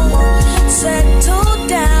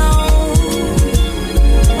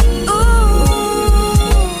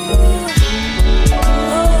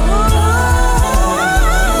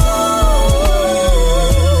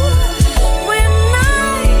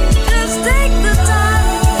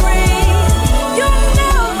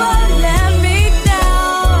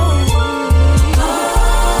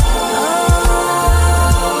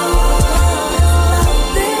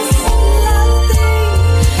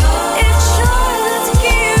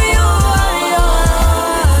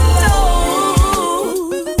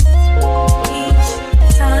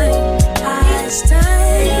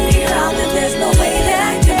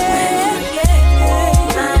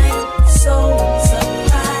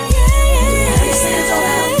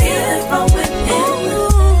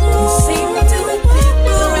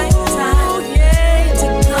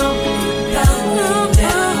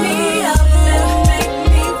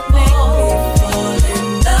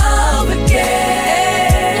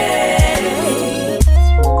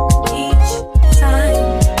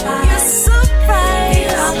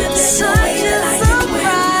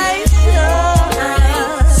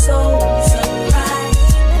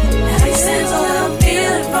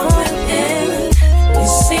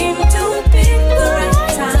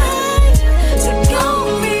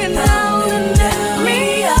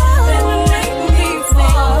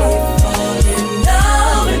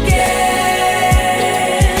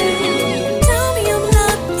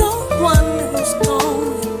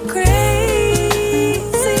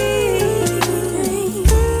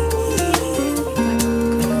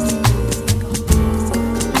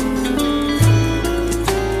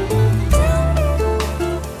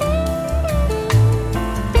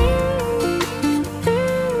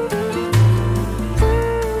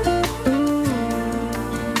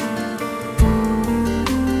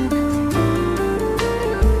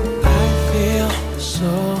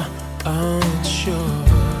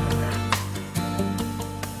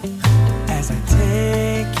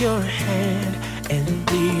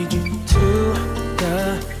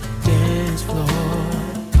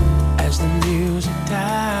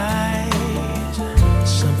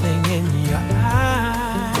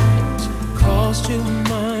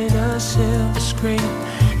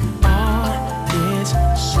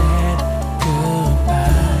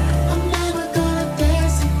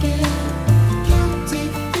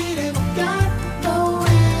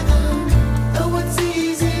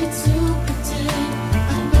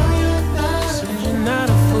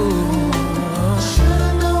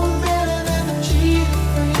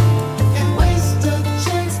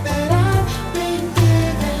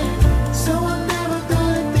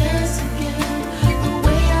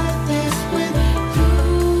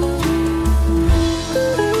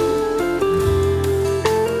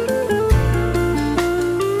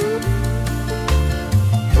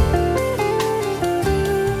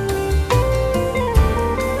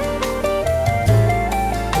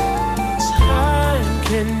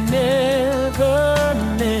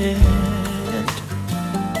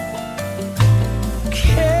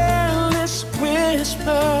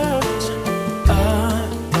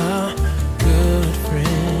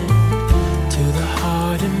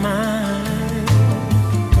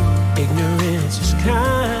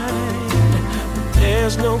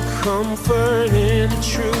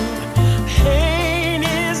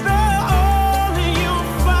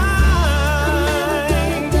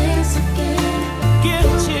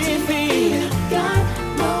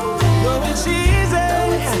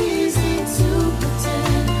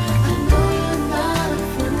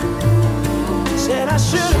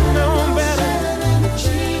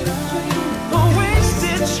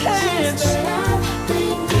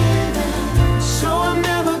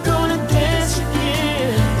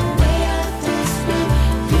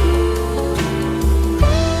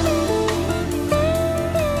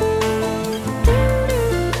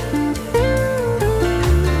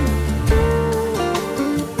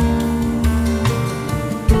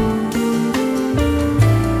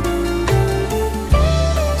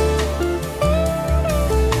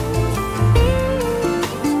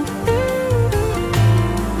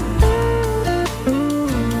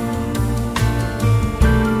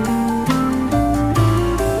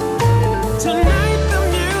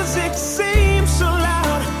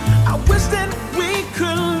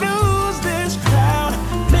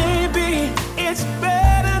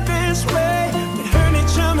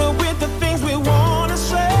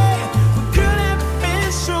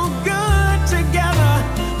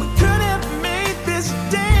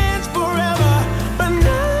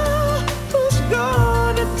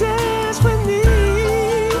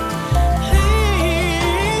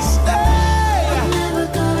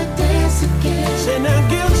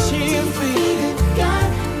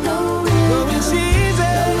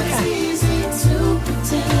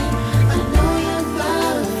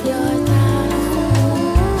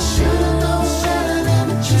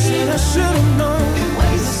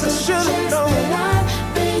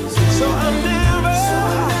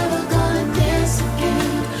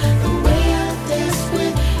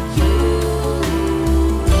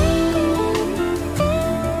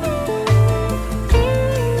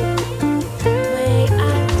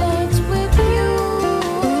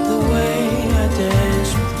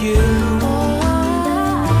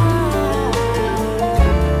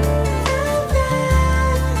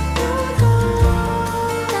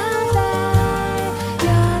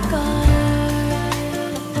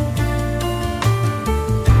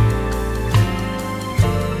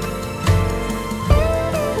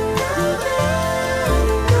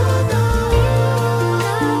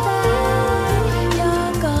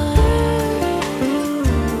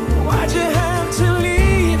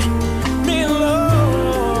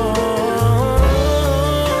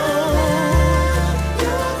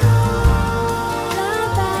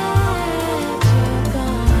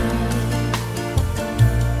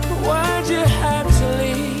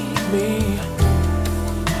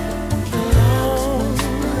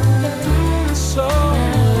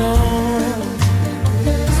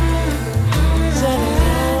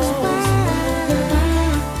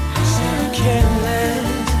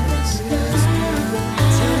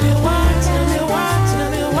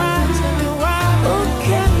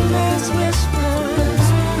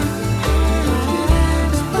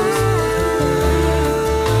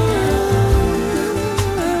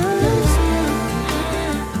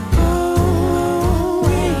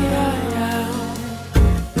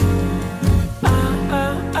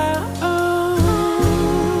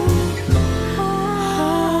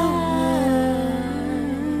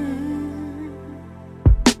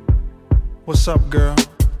What's up, girl?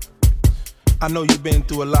 I know you've been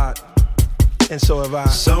through a lot, and so have I.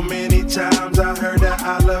 So many times I heard that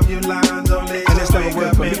I love you lines only and it's to never wake worked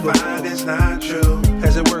up for me and find it's not true.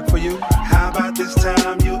 Has it worked for you? How about this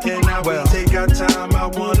time you and I, we take our time. I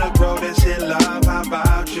wanna grow this in love, how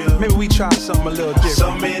about you? Maybe we try something a little different.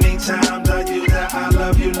 So many times I use that I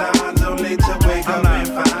love you lines only to wake up and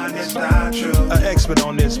find it's not true. An expert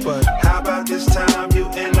on this, but how about this time you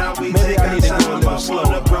and I, we take our time. I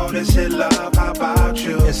wanna grow this in love, how about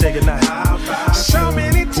you? And say goodnight. How about so you?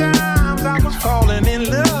 many times I was falling in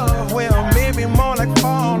love, well, maybe more like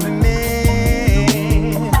falling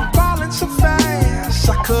in. Falling so fast,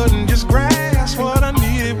 I couldn't just grasp what I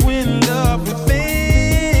needed when love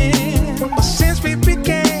within. But since we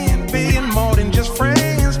began being more than just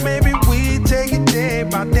friends, maybe we take it day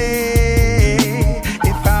by day.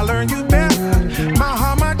 If I learn you better, my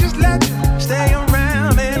heart might just let you stay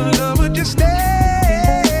around and love would just stay.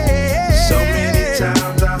 So many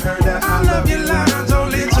times I heard that I love you lines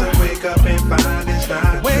only to wake up and find it's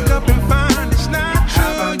not wake true. up and find it's not true.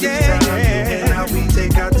 How about this time you and I, we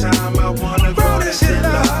take our time. I wanna grow this in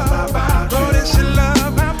love, how about you? Grow this in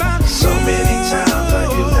love, how about you? So many times I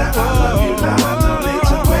use that I love you lines only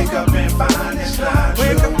to wake up and find it's not true.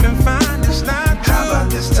 Wake up and find it's not true. How about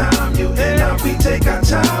this time you and I, we take our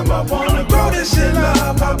time. I wanna grow this in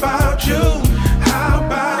love, how about you? How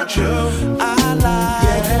about you? I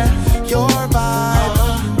like your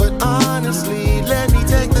vibe, but honestly, let me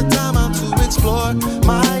take the time out to explore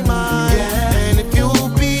my mind. And if you'll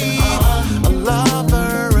be a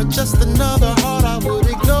lover or just another heart I would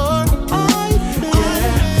ignore, I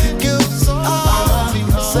feel so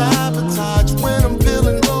sabotaged when I'm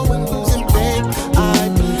feeling low and losing faith. I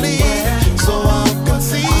believe, so I'll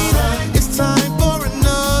concede. It's time for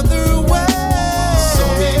another way. So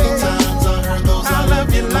many times I heard those I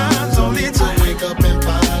love you lines only to wake up and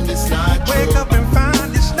find it's not true. Wake up and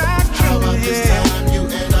find it's not true. How about this time you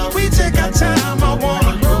and I, we take our time. I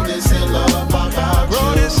wanna grow this in love, how about Grow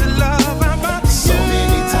you? this in love, how about So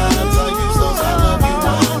many times I use those I love you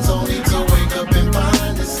lines only to wake up and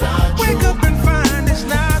find it's not true. wake up and find it's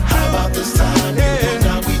not true. How about this time you and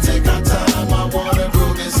I, we take our time. I wanna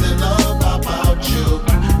grow this in love, how about you?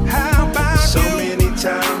 How about So you? many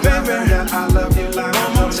times I heard that I love you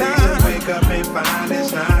lines only to wake up and find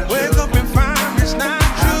it's not true. Wake up and find it's not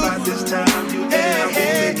How true. about this time you and I, we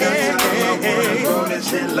take our time. I wanna grow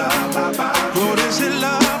this in love, how about Grow you? this in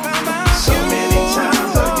love, how about So many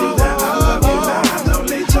times I do that I love you lines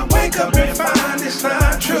only to wake up and find it's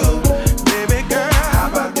not true. baby girl? How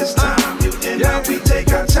about this time you and I, we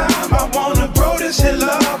take our time. I wanna grow this in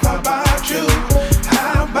love, how about you?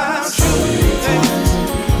 How about you?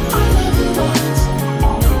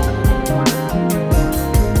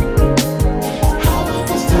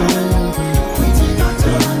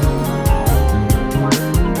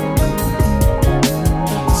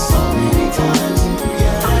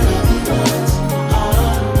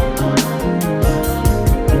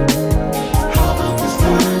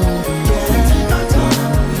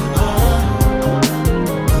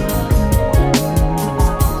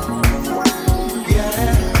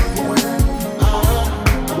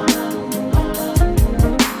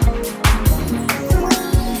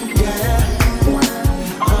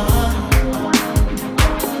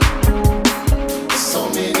 So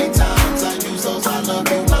many times I use those I love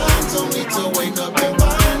you lines only to wake up and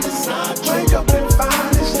find it's not true. Wake up and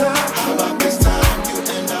find it's not How true. about this time you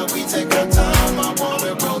and I, we take our time. I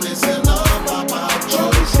wanna grow this in love, how about Grow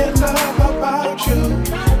you? this in love, how about you?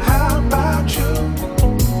 How about you?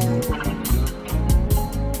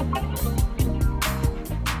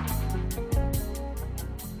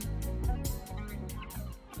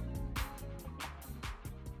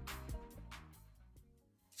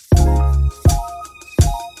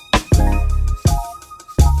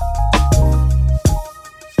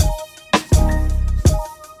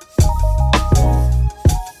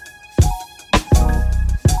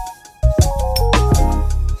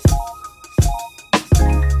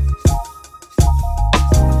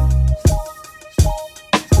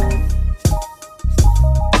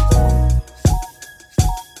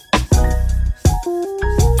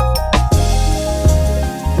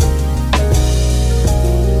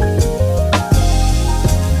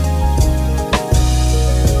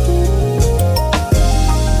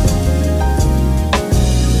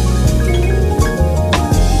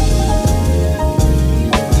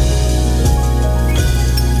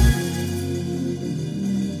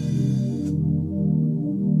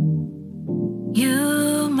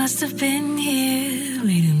 must have been here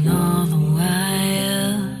waiting all the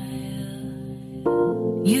while.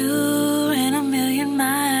 You ran a million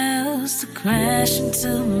miles to crash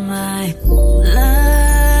into my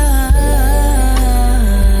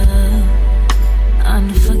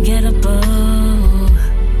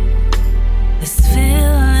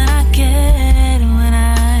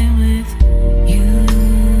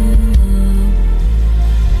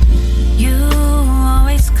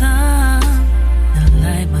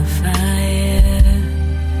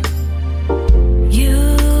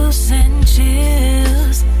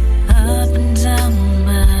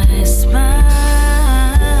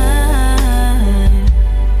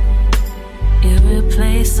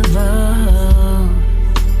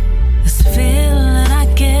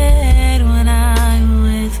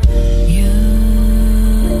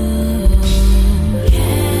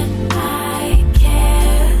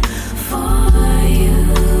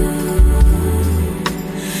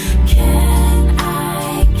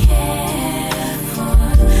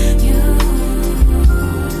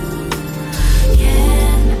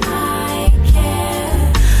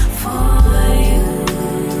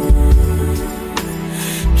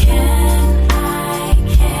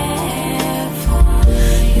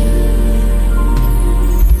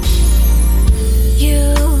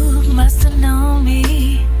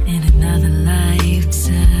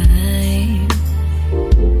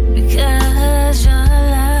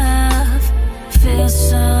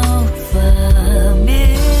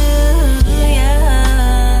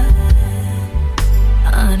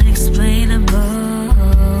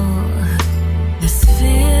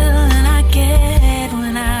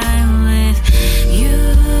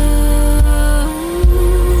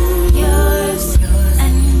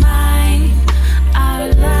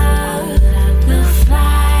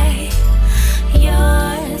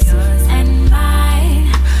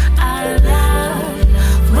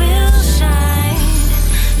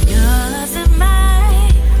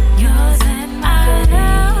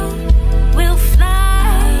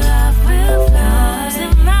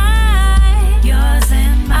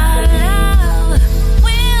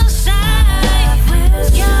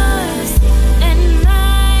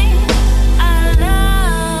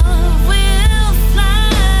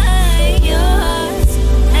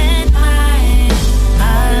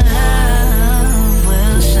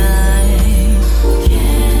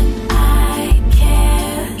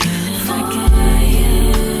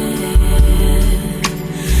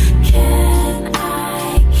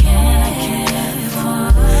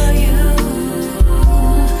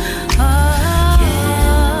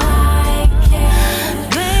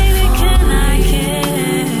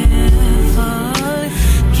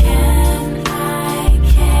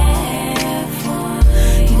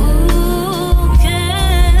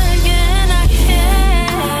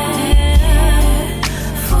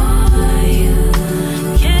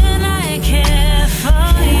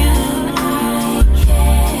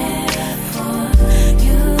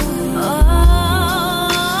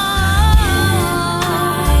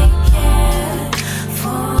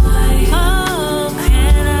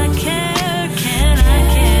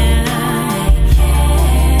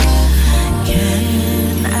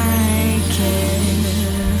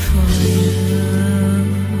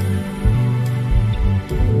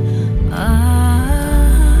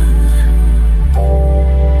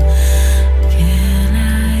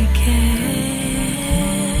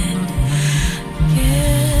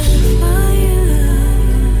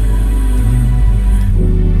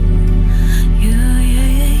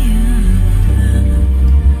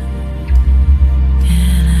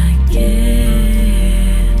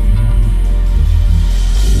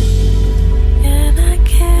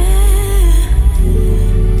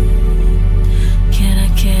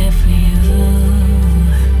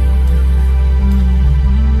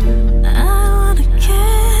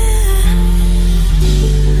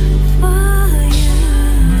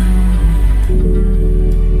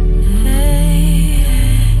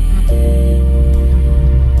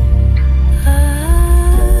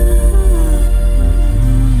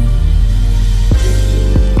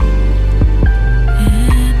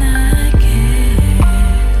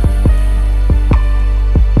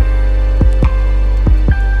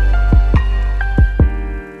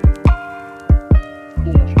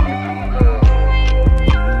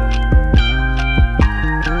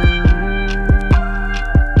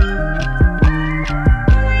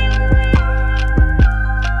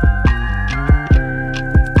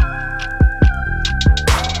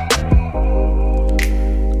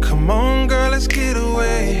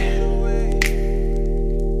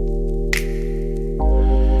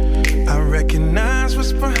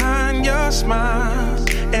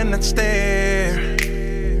not stare.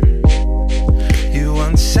 You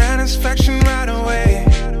want satisfaction right away.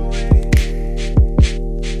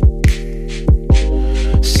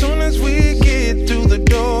 Soon as we get through the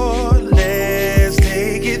door, let's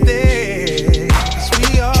take it there. 'Cause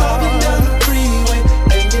we are driving down the freeway,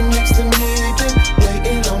 and you're next to me, been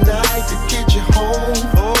waiting all night to get you home.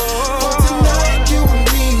 For tonight, you and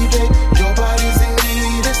me, babe, your body's in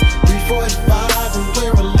need. It's 3:45 and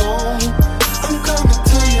we're alone. I'm coming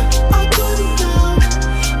to you, I'll put it down.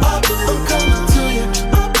 I'm coming to you,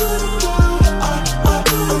 I'll put it down.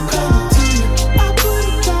 I'm coming to you, I'll put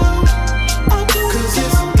it down. 'Cause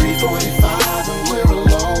it's 3:45 and we're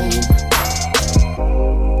alone.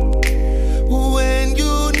 When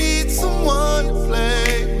you need someone to play,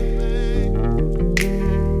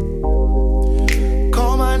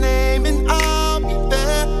 call my name and I'll be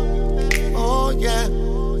there. Oh yeah.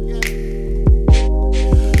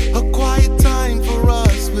 A quiet time for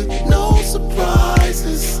us with no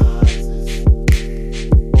surprises.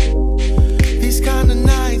 These kind of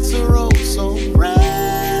nights are oh so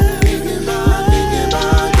rare. Thinking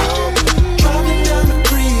about you. Driving down the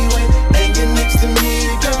freeway, and you're next to me,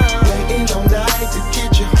 girl. Waiting all night to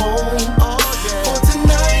get you home. For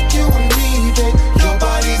tonight, you and me, babe, your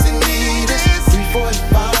body's in need. It's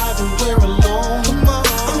 3:45 and we're alone. Come on,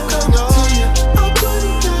 I'm coming to you, I'll put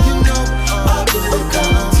it down. You know, I'll put it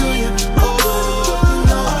down to you. I'll put it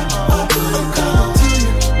down. I'll put it down to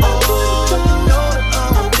you. I'll put it down.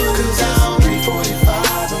 I'll put it down.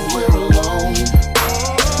 3:45 and we're alone.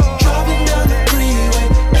 Driving down the freeway,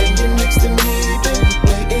 and you're next to me, babe,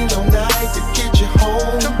 waiting all night to get you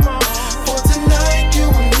home. For tonight, you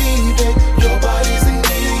and me, babe, your body's in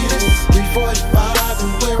need. It's 3:45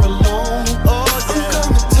 and we're alone. I'm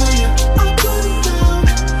coming to you, I'll put it down.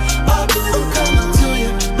 I'm coming to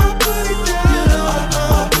you, I'll put it down.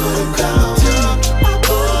 I'll put it down to you, I'll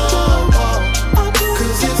put it down.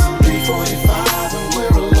 'Cause it's 3:45 and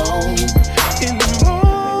we're alone. in the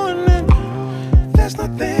morning. There's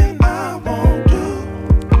nothing I won't do.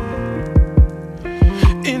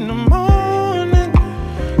 In the morning,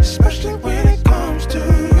 especially when it comes to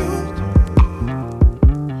you.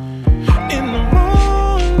 In the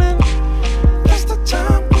morning, that's the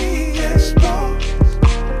time we explore.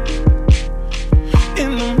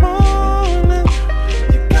 In the morning,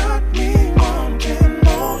 you got me wanting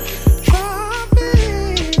more.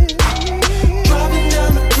 Driving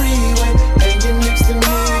down the freeway, and you're next to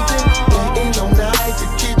me, babe, waiting all night to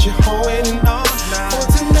get you home. For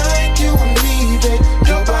tonight, you and me, babe,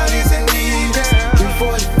 your body's in need. It's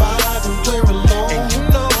 3:45 and we're alone.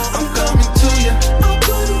 I'm coming to you, I'll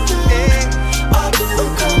put it down. I'm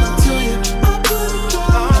coming to you, I'll put it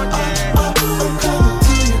down. I'm coming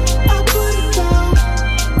to you, I'll put it down.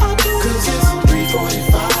 'Cause it's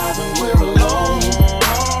 3:45 and we're alone.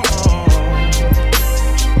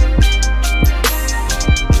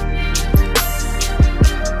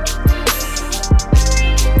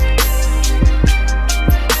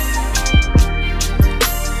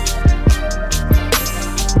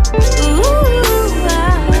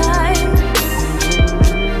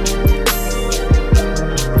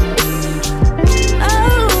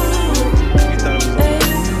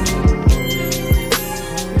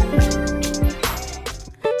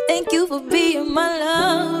 Thank you for being my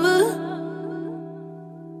lover.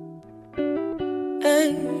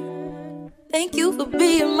 Hey. Thank you for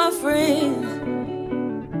being my friend.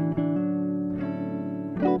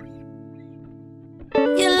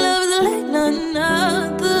 Your love is like none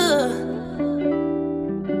other.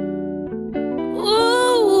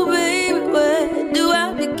 Ooh, baby, where do I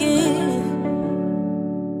begin?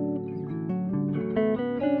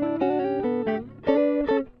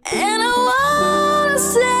 And I wanna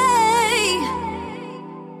say,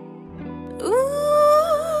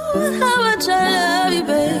 ooh, how much I love you,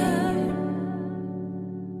 babe.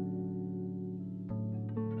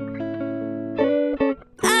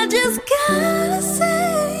 I just gotta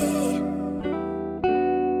say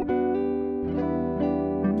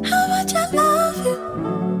how much I love you,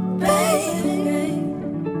 babe.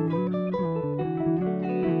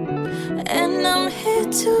 And I'm here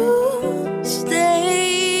to stay.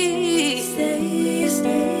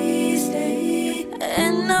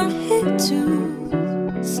 And I'm here to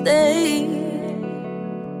stay.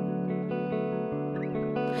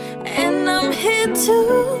 And I'm here to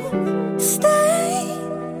stay.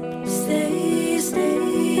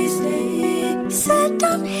 Said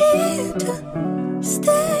I'm here to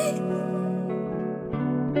stay.